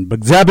ነኝ።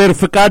 በእግዚአብሔር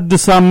ፍቃድ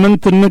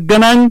ሳምንት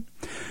እንገናኝ።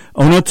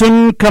 እውነትን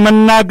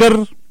ከመናገር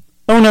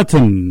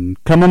እውነትን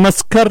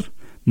ከመመስከር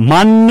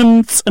ማንም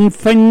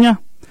ጽንፈኛ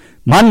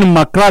ማንም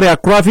አክራሪ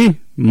አክራፊ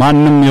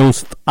ማንም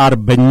የውስጥ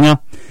አርበኛ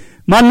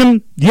ማንም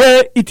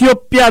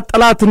የኢትዮጵያ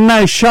ጠላትና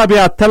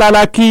የሻቢያ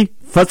ተላላኪ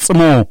ፈጽሞ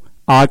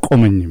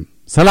አቆመኝም።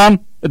 ሰላም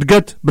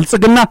እድገት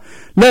ብልጽግና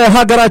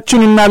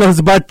ለሀገራችንና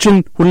ለሕዝባችን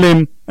ሁሌም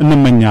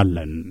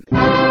እንመኛለን።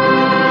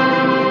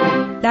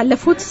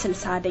 ላለፉት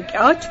 60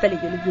 ደቂቃዎች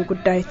በልዩ ልዩ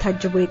ጉዳዮች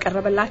ታጅቦ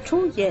የቀረበላችሁ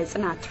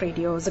የጽናት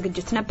ሬዲዮ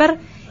ዝግጅት ነበር።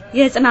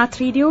 የጽናት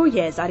ሬዲዮ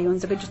የዛሬውን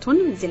ዝግጅቱን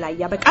እዚህ ላይ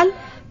ያበቃል።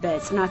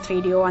 በጽናት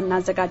ሬዲዮ ዋና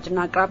አዘጋጅና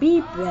አቅራቢ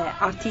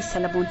በአርቲስት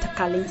ሰለሞን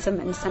ተካልኝ ስም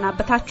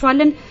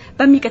እንሰናበታችኋለን።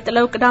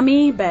 በሚቀጥለው ቅዳሜ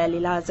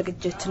በሌላ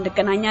ዝግጅት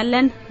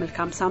እንገናኛለን።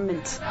 መልካም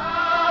ሳምንት።